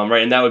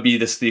 Right, and that would be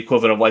the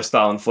equivalent of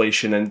lifestyle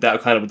inflation, and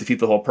that kind of would defeat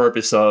the whole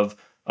purpose of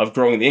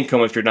growing the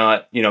income if you're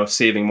not,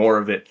 saving more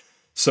of it.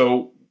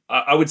 So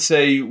I would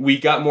say we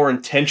got more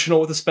intentional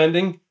with the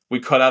spending. We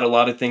cut out a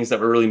lot of things that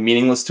were really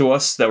meaningless to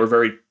us, that were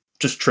very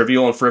just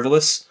trivial and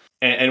frivolous,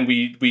 and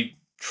we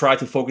tried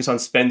to focus on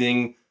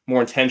spending more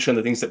intention on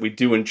the things that we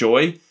do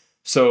enjoy.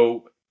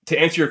 So to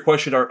answer your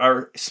question,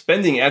 our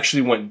spending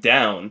actually went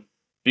down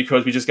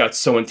because we just got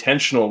so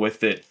intentional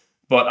with it.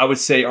 But I would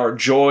say our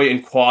joy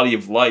and quality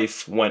of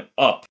life went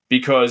up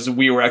because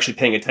we were actually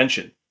paying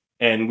attention,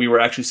 and we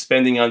were actually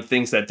spending on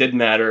things that did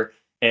matter,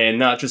 and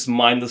not just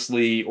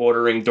mindlessly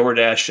ordering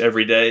DoorDash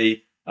every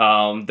day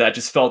that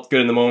just felt good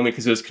in the moment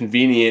because it was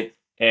convenient,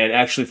 and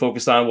actually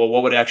focused on, well,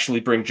 what would actually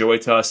bring joy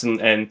to us,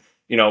 and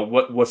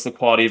what's the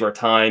quality of our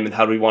time, and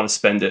how do we want to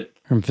spend it?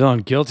 I'm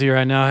feeling guilty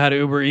right now. I had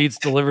Uber Eats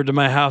delivered to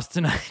my house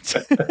tonight.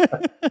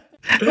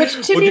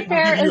 Which, to be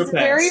fair, is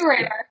very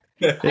rare.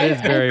 It is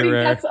very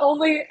rare.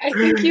 I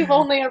think you've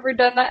only ever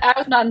done that. I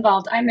was not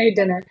involved. I made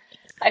dinner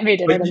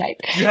tonight.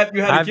 You had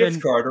a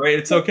gift card, right?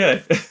 It's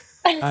okay.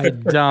 I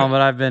don't,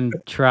 but I've been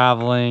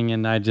traveling,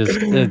 and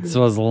it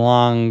was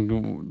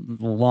long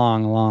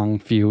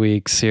few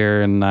weeks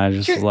here, and I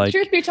just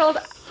Truth be told,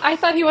 I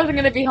thought he wasn't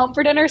going to be home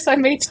for dinner, so I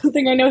made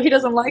something I know he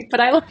doesn't like, but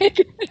I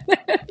like.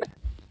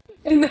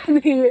 And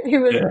then he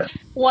was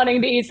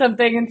wanting to eat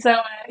something, and so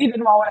he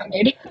didn't want what I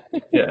made.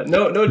 Yeah,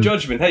 no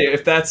judgment. Hey,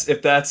 if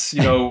that's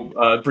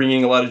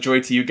bringing a lot of joy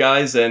to you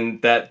guys,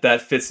 and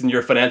that fits in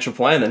your financial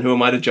plan, then who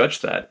am I to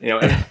judge that?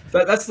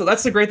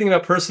 That's the great thing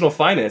about personal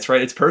finance,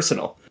 right? It's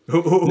personal.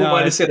 Who am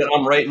I to say that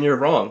I'm right and you're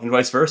wrong, and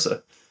vice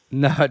versa?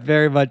 No, it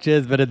very much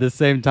is. But at the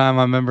same time,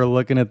 I remember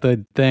looking at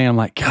the thing. I'm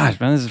like, gosh,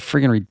 man, this is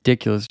freaking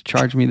ridiculous.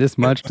 Charge me this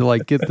much to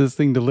get this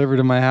thing delivered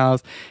to my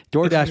house.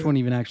 DoorDash wouldn't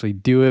even actually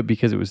do it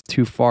because it was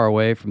too far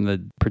away from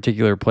the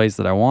particular place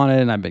that I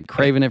wanted. And I've been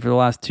craving it for the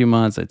last 2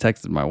 months. I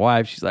texted my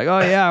wife. She's like, oh,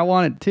 yeah, I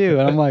want it too.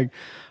 And I'm like,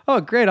 oh,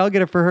 great. I'll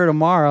get it for her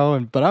tomorrow.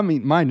 But I'm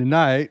eating mine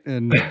tonight.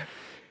 And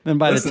then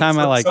by the time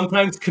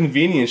sometimes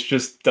convenience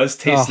just does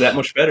taste that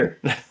much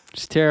better.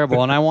 It's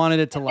terrible. And I wanted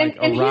it to like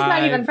and he's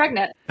not even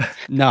pregnant.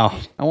 No,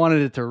 I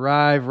wanted it to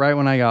arrive right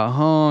when I got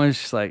home. It's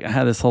just like I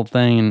had this whole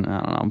thing, and I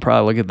don't know. I'll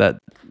probably look at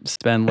that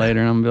spend later,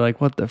 and I'm gonna be like,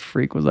 "What the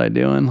freak was I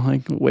doing?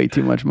 Like, way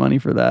too much money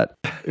for that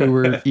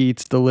Uber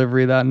Eats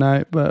delivery that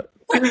night." But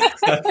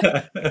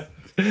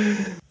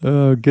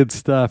oh, good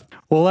stuff.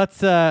 Well,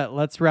 let's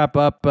wrap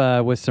up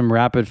with some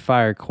rapid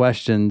fire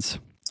questions.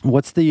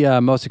 What's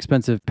the most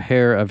expensive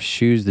pair of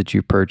shoes that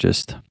you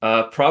purchased?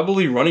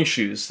 Probably running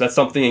shoes. That's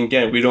something,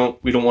 again, we don't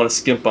want to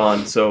skimp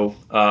on. So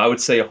I would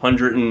say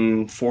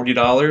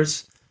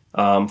 $140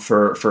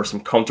 for some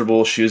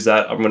comfortable shoes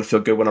that I'm going to feel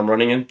good when I'm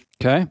running in.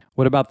 Okay.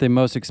 What about the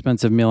most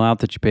expensive meal out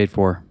that you paid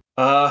for?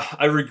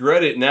 I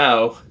regret it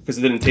now because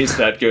it didn't taste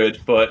that good.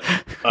 But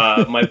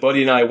my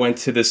buddy and I went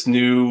to this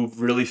new,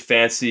 really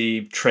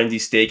fancy, trendy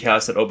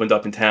steakhouse that opened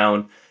up in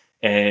town.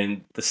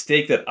 And the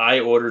steak that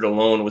I ordered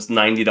alone was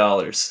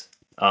 $90.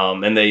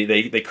 And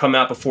they come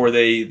out before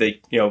they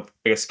I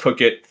guess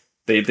cook it.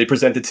 They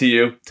present it to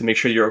you to make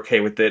sure you're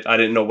okay with it. I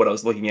didn't know what I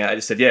was looking at. I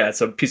just said, yeah,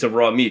 it's a piece of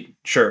raw meat.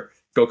 Sure,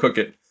 go cook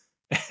it.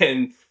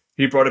 And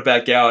he brought it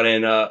back out,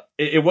 and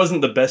it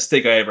wasn't the best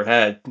steak I ever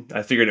had.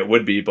 I figured it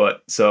would be,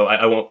 but so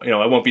I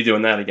won't be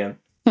doing that again.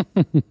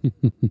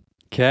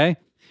 Okay.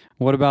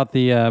 What about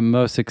the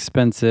most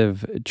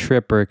expensive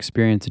trip or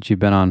experience that you've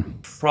been on?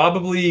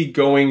 Probably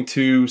going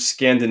to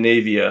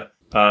Scandinavia.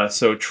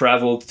 So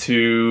traveled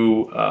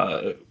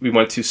to, we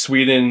went to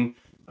Sweden,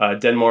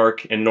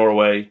 Denmark, and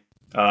Norway.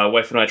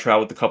 Wife and I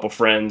traveled with a couple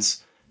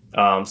friends.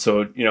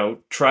 So,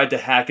 tried to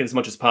hack it as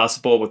much as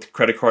possible with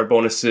credit card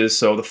bonuses.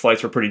 So the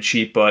flights were pretty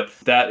cheap, but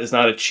that is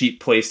not a cheap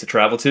place to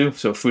travel to.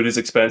 So food is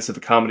expensive.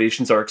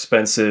 Accommodations are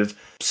expensive.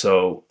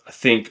 So I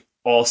think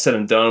all said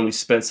and done, we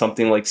spent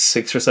something like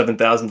 $6,000 or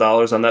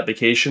 $7,000 on that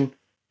vacation,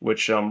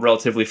 which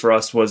relatively for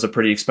us was a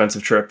pretty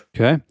expensive trip.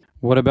 Okay.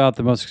 What about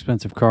the most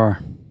expensive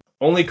car?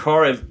 Only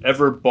car I've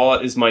ever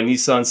bought is my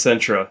Nissan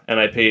Sentra, and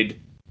I paid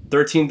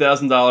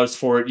 $13,000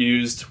 for it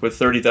used with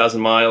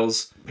 30,000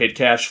 miles, paid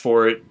cash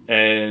for it,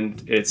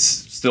 and it's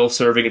still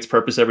serving its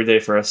purpose every day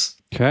for us.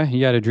 Okay.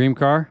 You got a dream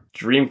car?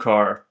 Dream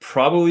car,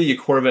 probably a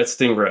Corvette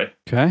Stingray.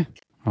 Okay.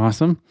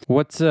 Awesome.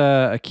 What's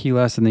a key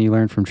lesson that you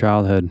learned from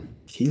childhood?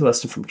 Key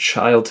lesson from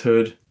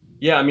childhood.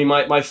 Yeah, I mean,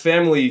 my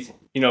family,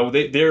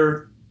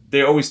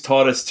 they always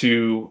taught us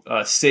to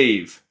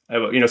save.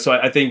 So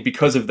I think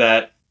because of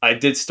that, I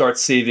did start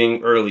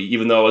saving early,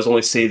 even though I was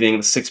only saving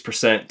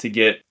 6% to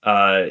get,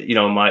 my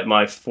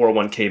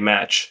 401k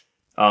match.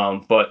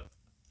 But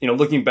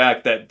looking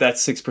back, that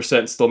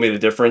 6% still made a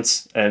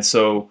difference. And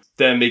so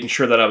then making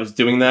sure that I was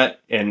doing that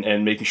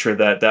and making sure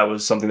that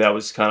was something that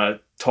was kind of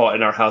taught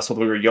in our household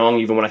when we were young,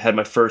 even when I had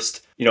my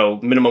first,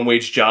 minimum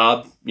wage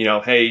job,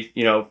 hey,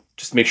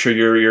 just make sure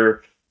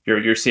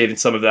you're saving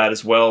some of that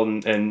as well.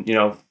 And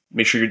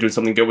make sure you're doing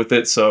something good with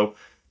it. So,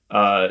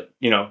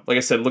 like I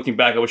said, looking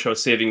back, I wish I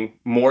was saving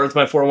more into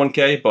my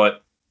 401k,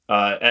 but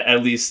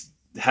at least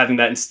having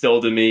that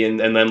instilled in me and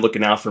then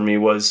looking out for me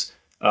was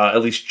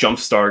at least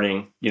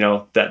jump-starting,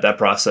 that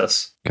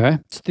process. Okay.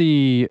 What's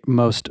the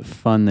most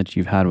fun that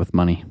you've had with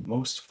money?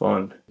 Most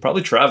fun?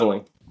 Probably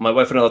traveling. My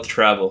wife and I love to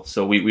travel.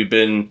 So we've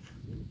been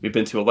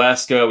to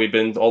Alaska. We've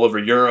been all over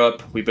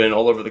Europe. We've been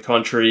all over the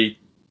country.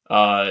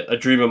 A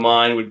dream of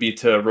mine would be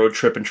to road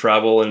trip and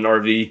travel in an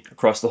RV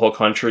across the whole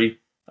country.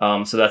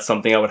 So that's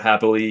something I would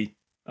happily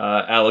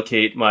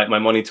allocate my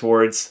money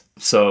towards.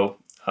 So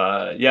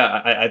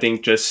I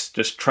think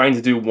just trying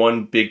to do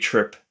one big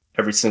trip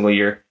every single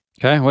year.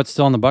 Okay, what's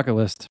still on the bucket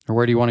list, or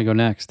where do you want to go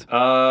next?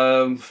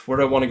 Where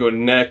do I want to go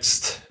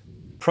next?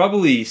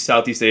 Probably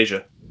Southeast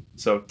Asia.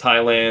 So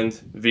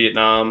Thailand,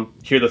 Vietnam.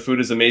 Here the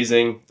food is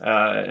amazing,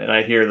 and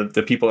I hear that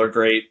the people are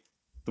great.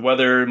 The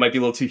weather might be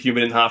a little too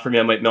humid and hot for me.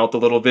 I might melt a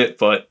little bit,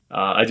 but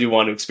I do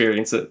want to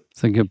experience it.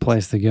 It's a good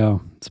place to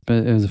go.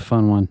 It was a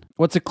fun one.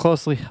 What's a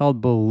closely held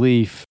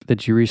belief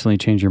that you recently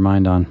changed your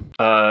mind on?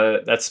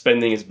 That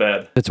spending is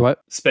bad. It's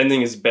what?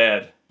 Spending is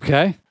bad.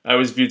 Okay. I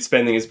always viewed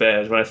spending as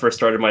bad when I first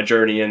started my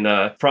journey, and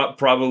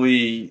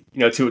probably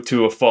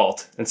to a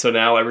fault. And so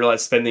now I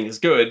realize spending is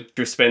good if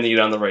you're spending it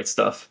on the right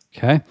stuff.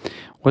 Okay.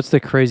 What's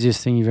the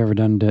craziest thing you've ever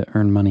done to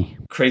earn money?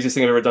 Craziest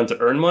thing I've ever done to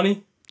earn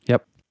money?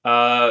 Yep.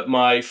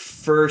 My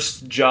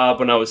first job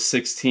when I was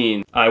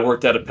 16, I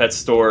worked at a pet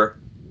store.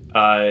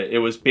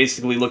 It was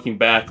basically, looking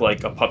back,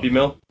 like a puppy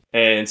mill.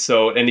 And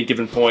so at any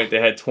given point, they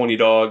had 20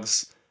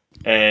 dogs,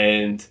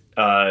 and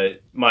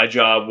my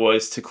job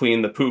was to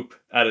clean the poop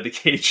out of the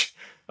cage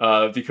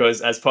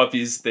because as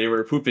puppies, they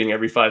were pooping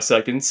every 5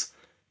 seconds.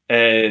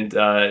 And,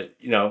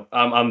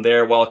 I'm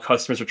there while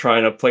customers are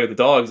trying to play with the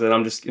dogs, and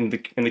I'm just in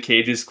the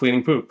cages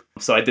cleaning poop.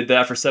 So I did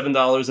that for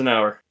 $7 an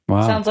hour.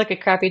 Wow. Sounds like a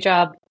crappy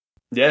job.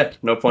 Yeah,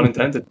 no pun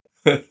intended.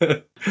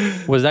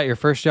 Was that your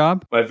first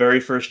job? My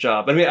very first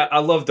job. I mean, I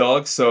love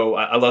dogs, so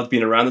I loved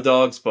being around the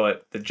dogs,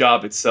 but the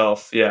job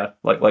itself, yeah,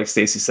 like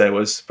Stacy said,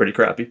 was pretty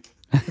crappy.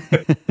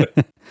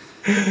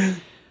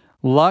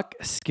 Luck,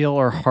 skill,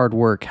 or hard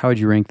work, how would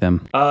you rank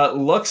them?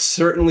 Luck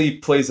certainly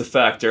plays a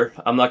factor.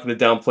 I'm not going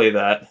to downplay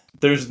that.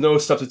 There's no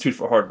substitute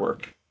for hard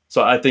work.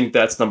 So I think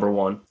that's number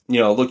one.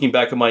 Looking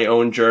back at my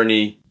own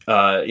journey,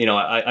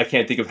 I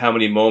can't think of how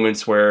many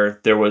moments where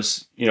there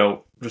was,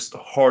 just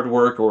hard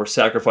work or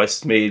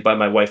sacrifices made by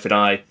my wife and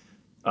I,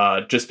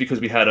 just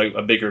because we had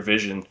a bigger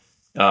vision.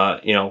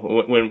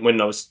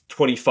 When I was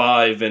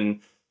 25 and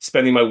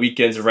spending my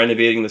weekends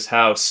renovating this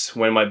house,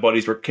 when my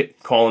buddies were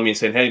calling me and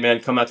saying, "Hey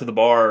man, come out to the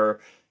bar," or,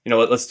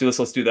 let's do this,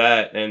 let's do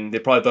that. And they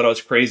probably thought I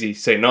was crazy,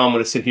 saying, "No, I'm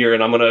going to sit here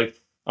and I'm going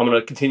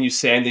to continue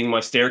sanding my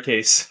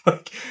staircase,"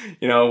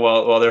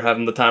 while they're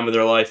having the time of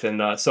their life.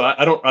 And so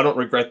I don't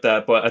regret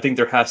that, but I think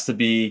there has to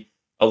be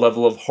a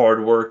level of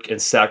hard work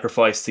and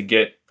sacrifice to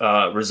get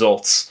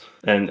results.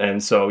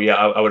 And so, yeah,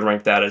 I would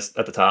rank that as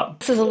at the top.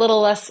 This is a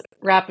little less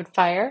rapid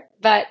fire,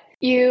 but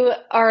you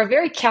are a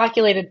very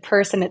calculated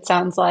person, it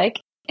sounds like.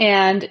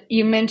 And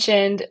you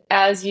mentioned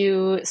as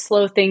you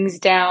slow things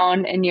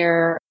down in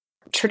your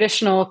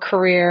traditional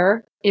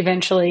career,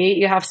 eventually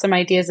you have some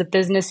ideas of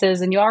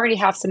businesses and you already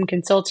have some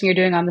consulting you're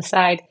doing on the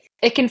side.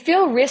 It can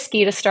feel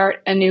risky to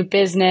start a new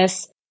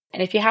business.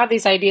 And if you have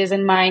these ideas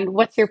in mind,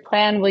 what's your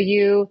plan? Will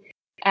you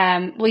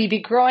be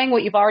growing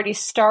what you've already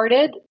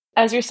started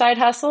as your side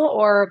hustle,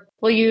 or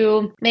will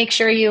you make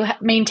sure you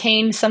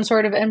maintain some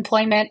sort of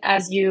employment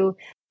as you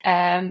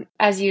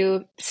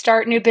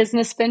start new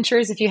business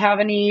ventures, if you have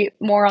any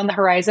more on the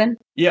horizon?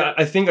 Yeah,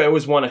 I think I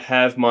always want to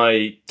have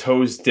my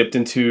toes dipped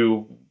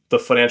into the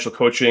financial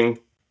coaching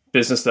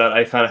business that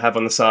I kind of have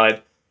on the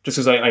side, just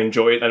because I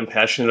enjoy it. I'm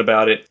passionate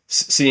about it.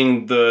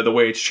 Seeing the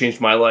way it's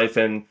changed my life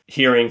and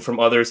hearing from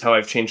others how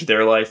I've changed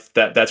their life,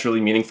 that's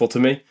really meaningful to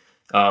me.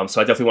 So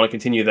I definitely want to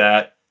continue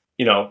that.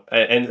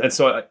 And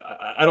so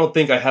I don't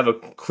think I have a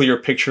clear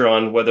picture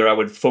on whether I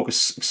would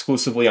focus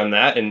exclusively on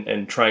that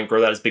and try and grow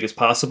that as big as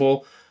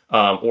possible,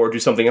 or do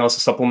something else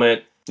to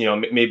supplement.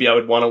 Maybe I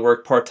would want to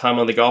work part-time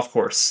on the golf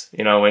course,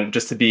 and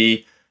just to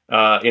be,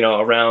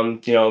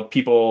 around,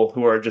 people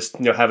who are just,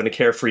 having a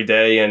carefree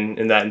day and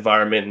in that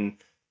environment, and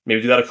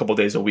maybe do that a couple of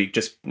days a week,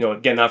 just,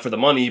 again, not for the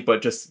money,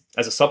 but just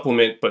as a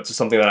supplement, but to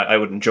something that I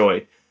would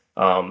enjoy.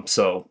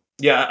 So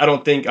yeah, I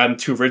don't think I'm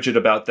too rigid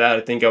about that.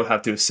 I think I would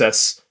have to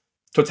assess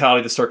totality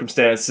of the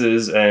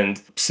circumstances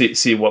and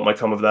see what might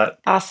come of that.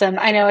 Awesome.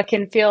 I know it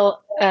can feel,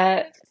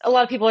 a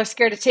lot of people are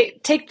scared to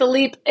take the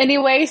leap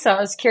anyway. So I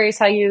was curious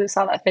how you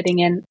saw that fitting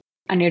in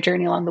on your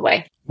journey along the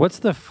way. What's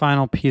the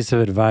final piece of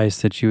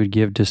advice that you would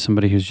give to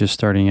somebody who's just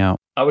starting out?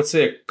 I would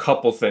say a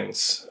couple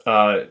things.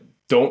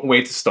 Don't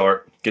wait to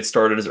start. Get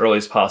started as early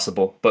as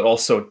possible, but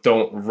also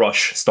don't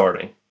rush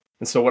starting.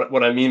 And so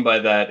what I mean by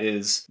that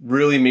is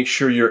really make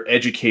sure you're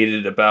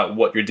educated about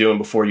what you're doing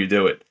before you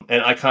do it.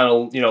 And I kind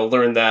of,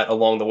 learned that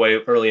along the way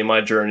early in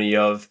my journey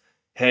of,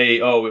 hey,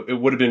 it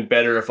would have been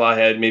better if I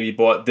had maybe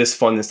bought this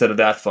fund instead of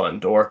that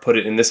fund, or put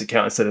it in this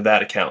account instead of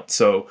that account.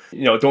 So,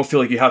 don't feel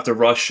like you have to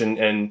rush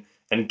and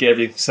get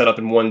everything set up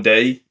in one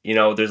day.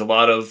 There's a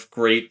lot of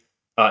great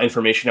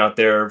information out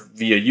there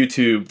via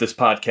YouTube, this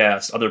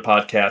podcast, other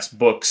podcasts,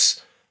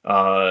 books,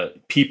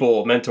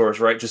 people,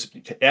 mentors, right? Just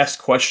ask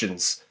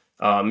questions.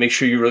 Make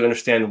sure you really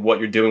understand what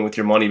you're doing with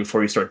your money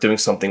before you start doing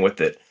something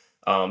with it.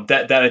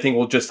 That I think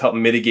will just help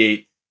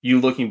mitigate you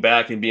looking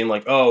back and being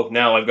like, oh,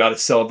 now I've got to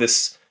sell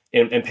this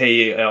and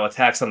pay a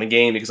tax on the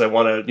gain because I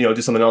want to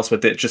do something else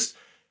with it. Just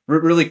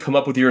really come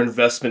up with your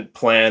investment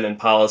plan and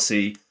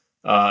policy,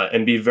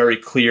 and be very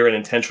clear and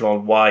intentional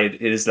on why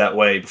it is that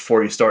way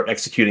before you start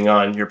executing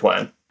on your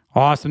plan.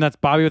 Awesome. That's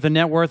Bobby with a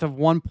net worth of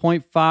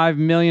 $1.5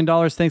 million.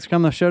 Thanks for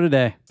coming on the show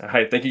today. All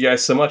right. Thank you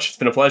guys so much. It's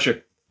been a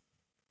pleasure.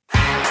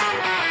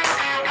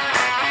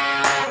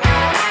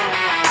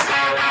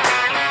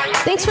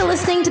 Thanks for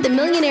listening to the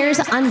Millionaires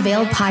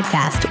Unveiled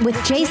podcast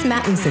with Chase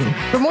Mattinson.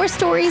 For more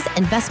stories,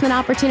 investment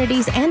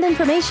opportunities, and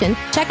information,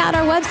 check out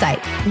our website,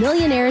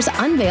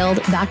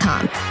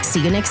 millionairesunveiled.com.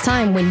 See you next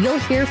time when you'll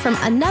hear from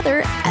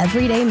another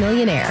everyday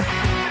millionaire.